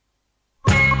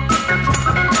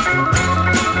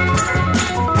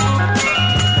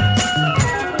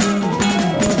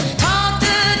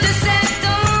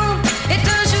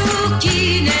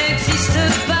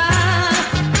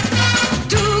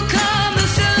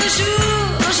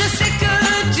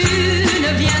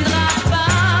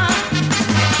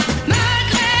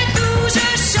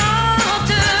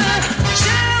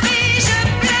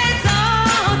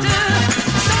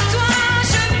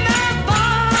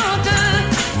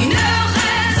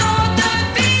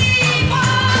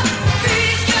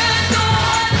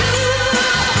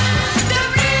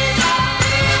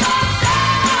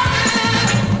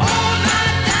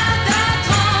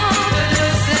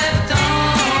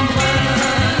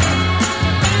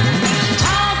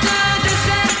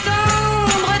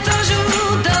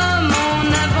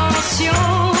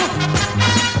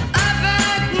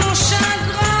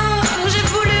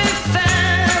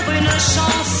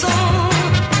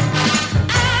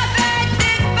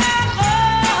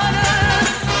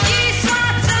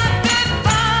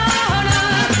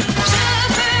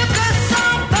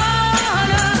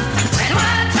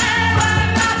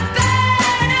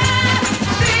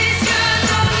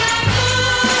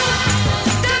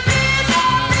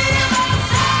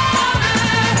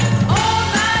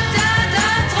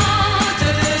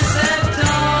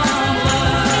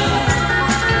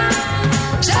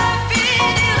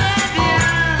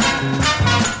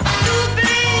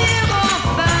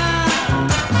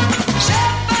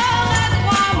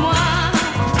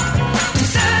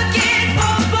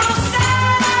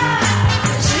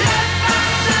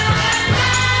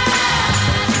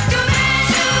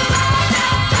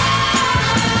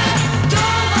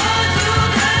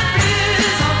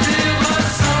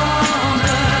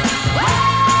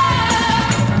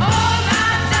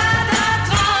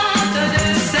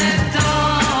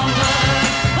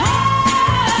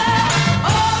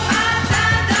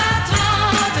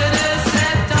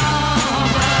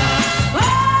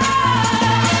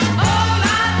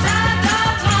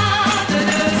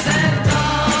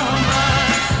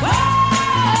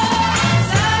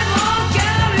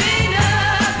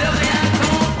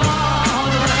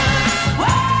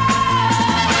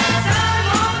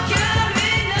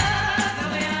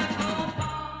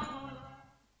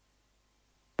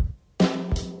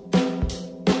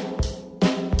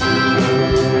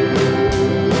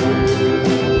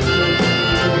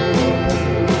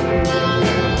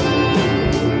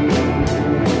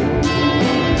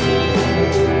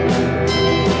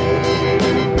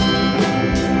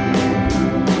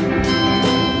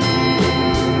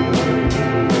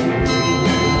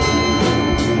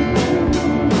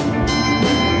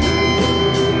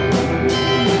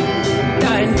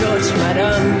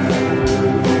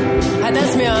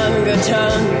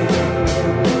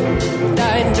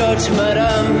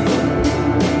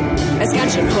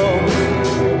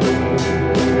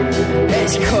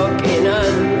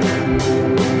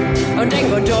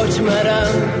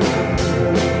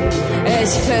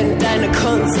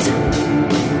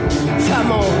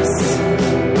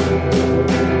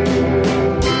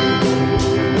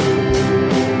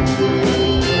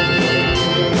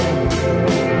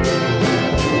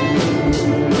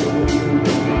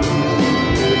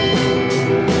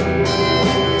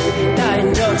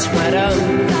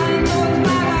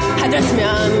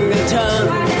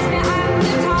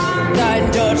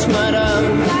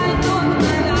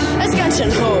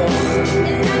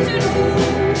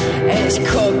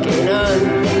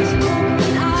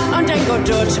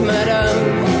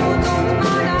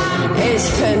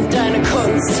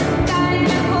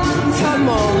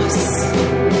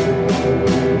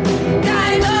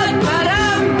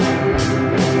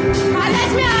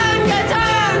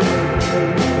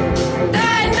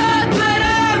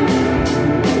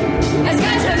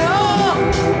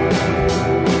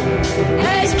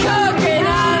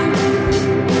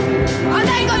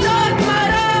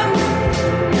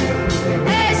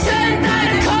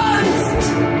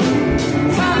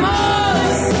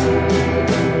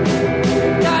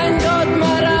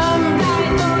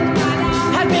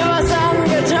 Hat mir was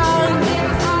angetan.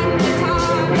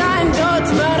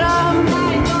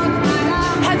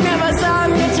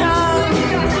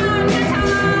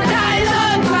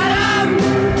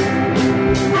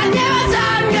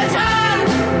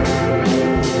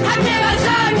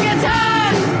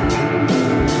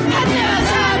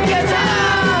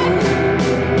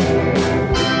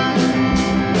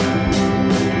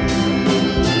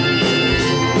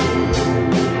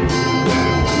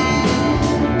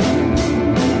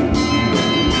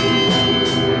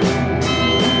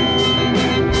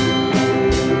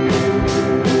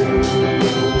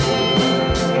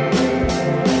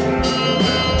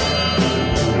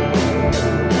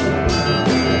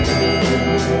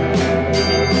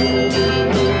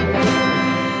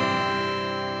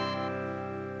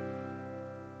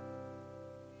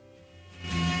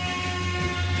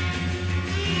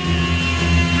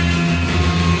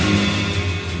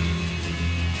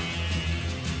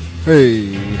 Hey.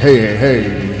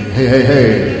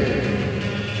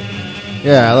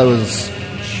 Yeah, that was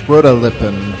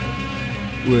Schröderlippen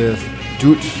with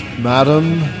Deutsch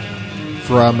Madam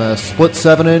from a split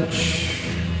 7-inch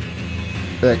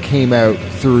that came out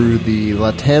through the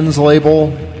Latens label.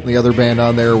 The other band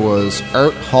on there was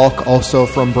Art Hulk, also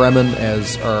from Bremen,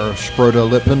 as our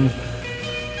Schröderlippen.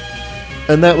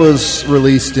 And that was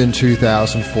released in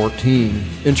 2014.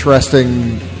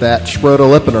 Interesting that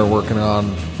Schröderlippen are working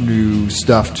on new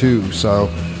stuff too. So,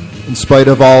 in spite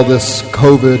of all this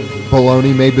COVID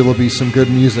baloney, maybe there'll be some good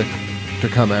music to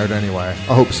come out anyway.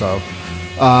 I hope so.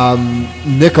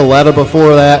 Nicoletta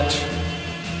before that.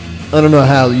 I don't know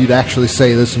how you'd actually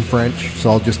say this in French,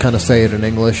 so I'll just kind of say it in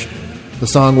English. The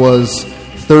song was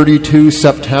 32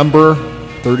 September,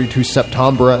 at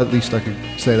least I could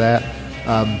say that.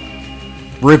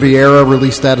 Riviera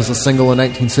released that as a single in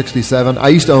 1967. I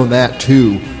used to own that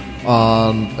too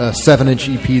on a 7-inch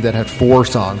EP that had 4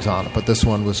 songs on it, but this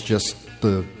one was just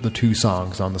the 2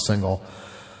 songs on the single.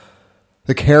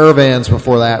 The Caravans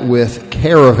before that with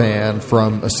Caravan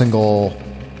from a single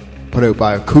put out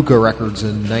by Kuka Records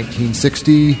in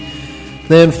 1960.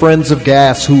 Then Friends of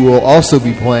Gas, who will also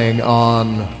be playing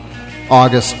on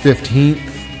August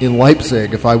 15th in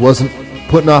Leipzig. If I wasn't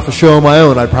putting off a show on my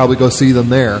own, I'd probably go see them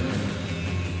there.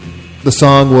 The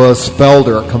song was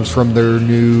Felder. It comes from their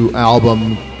new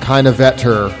album, Keine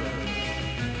Wetter,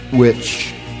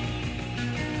 which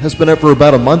has been out for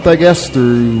about a month, I guess,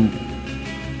 through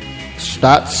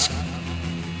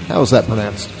how is that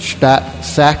pronounced?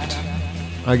 Stadt-Sakt,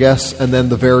 I guess. And then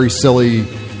the very silly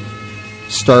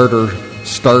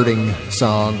starting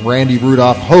song, Randy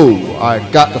Rudolph, Ho, I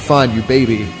Got to Find You,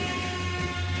 Baby.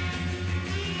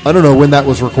 I don't know when that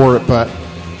was recorded, but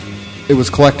it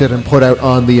was collected and put out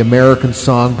on the American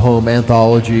Song Poem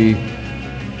Anthology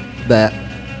that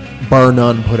Bar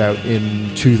None put out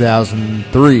in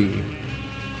 2003.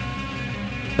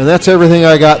 And that's everything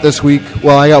I got this week.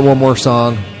 Well, I got one more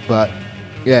song, but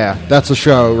yeah, that's a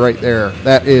show right there.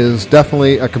 That is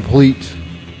definitely a complete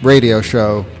radio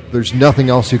show. There's nothing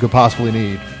else you could possibly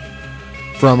need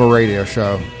from a radio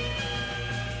show.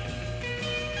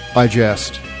 I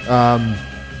jest.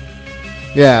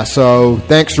 Yeah, so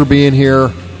thanks for being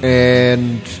here,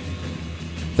 and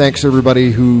thanks to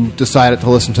everybody who decided to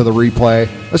listen to the replay.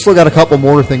 I still got a couple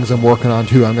more things I'm working on,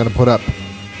 too. I'm going to put up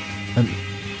an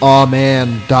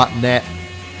awman.net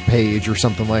page or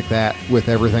something like that with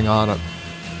everything on it.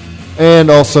 And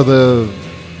also the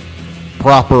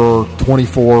proper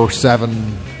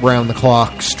 24/7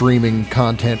 round-the-clock streaming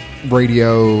content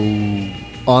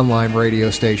online radio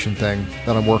station thing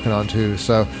that I'm working on, too.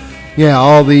 So, yeah,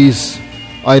 all these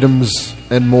items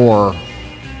and more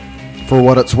for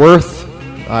what it's worth.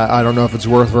 I don't know if it's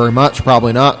worth very much,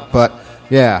 probably not, but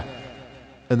yeah.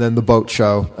 And then the boat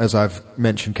show, as I've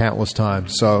mentioned countless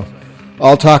times. So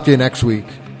I'll talk to you next week.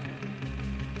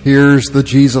 Here's the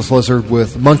Jesus Lizard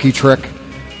with Monkey Trick,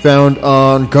 found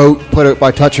on Goat, put out by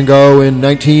Touch and Go in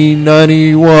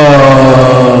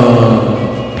 1991.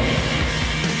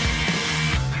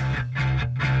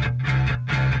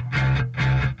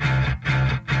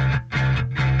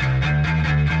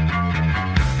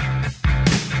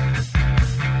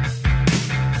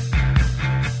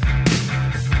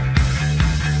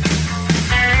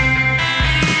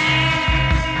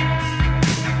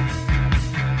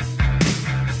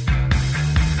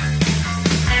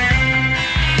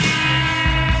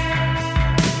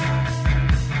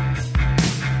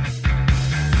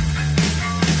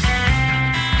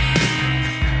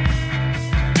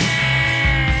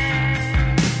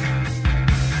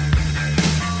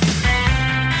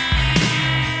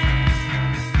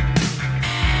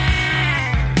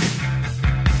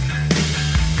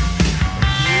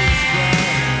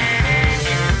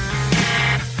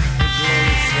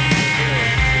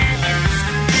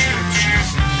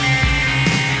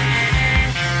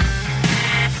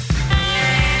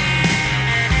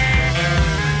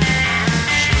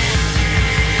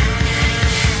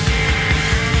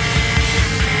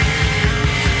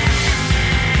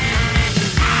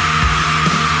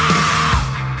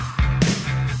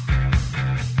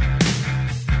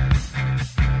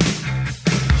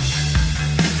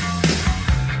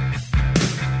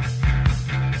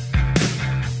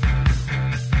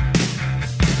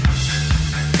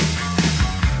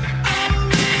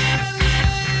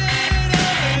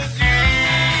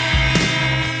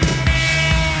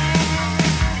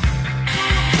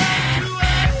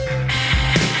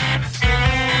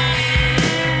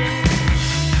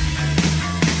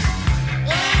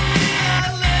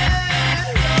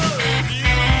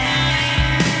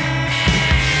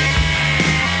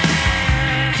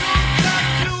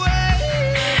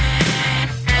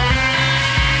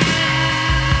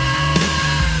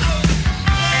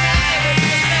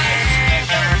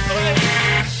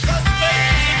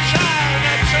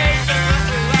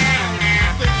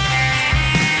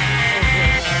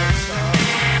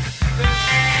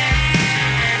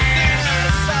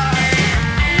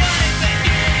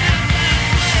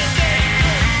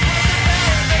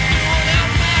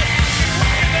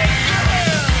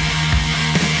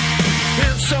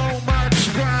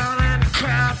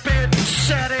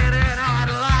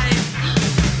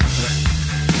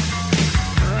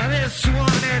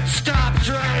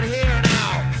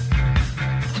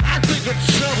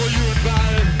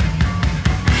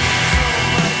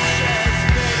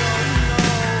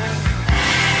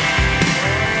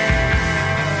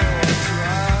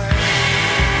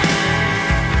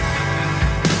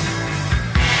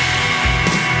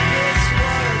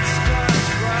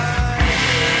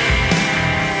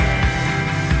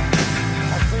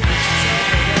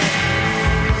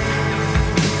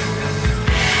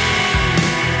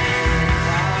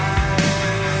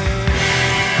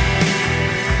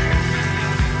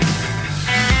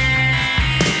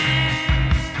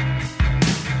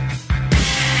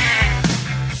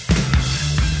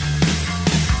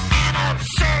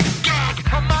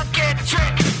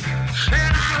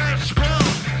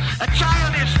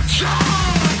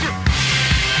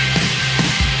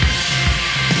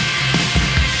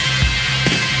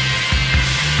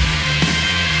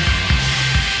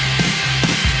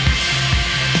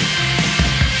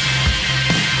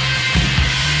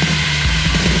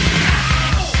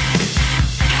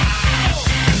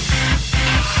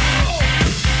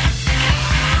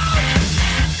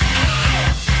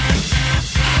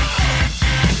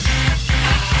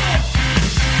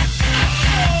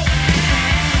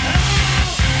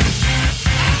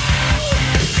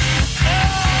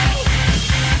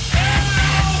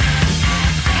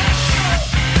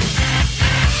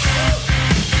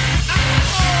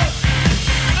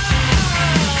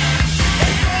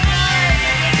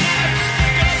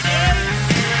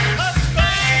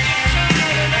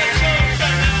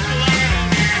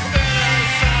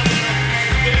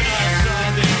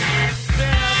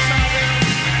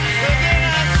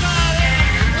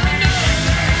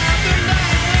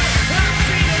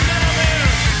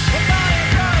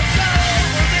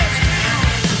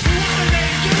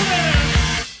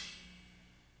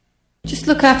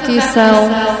 look after yourself,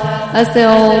 as they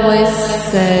always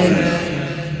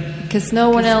say, because no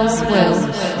one else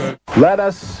will. Let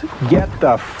us get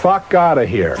the fuck out of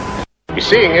here. Be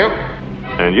seeing you.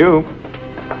 And you.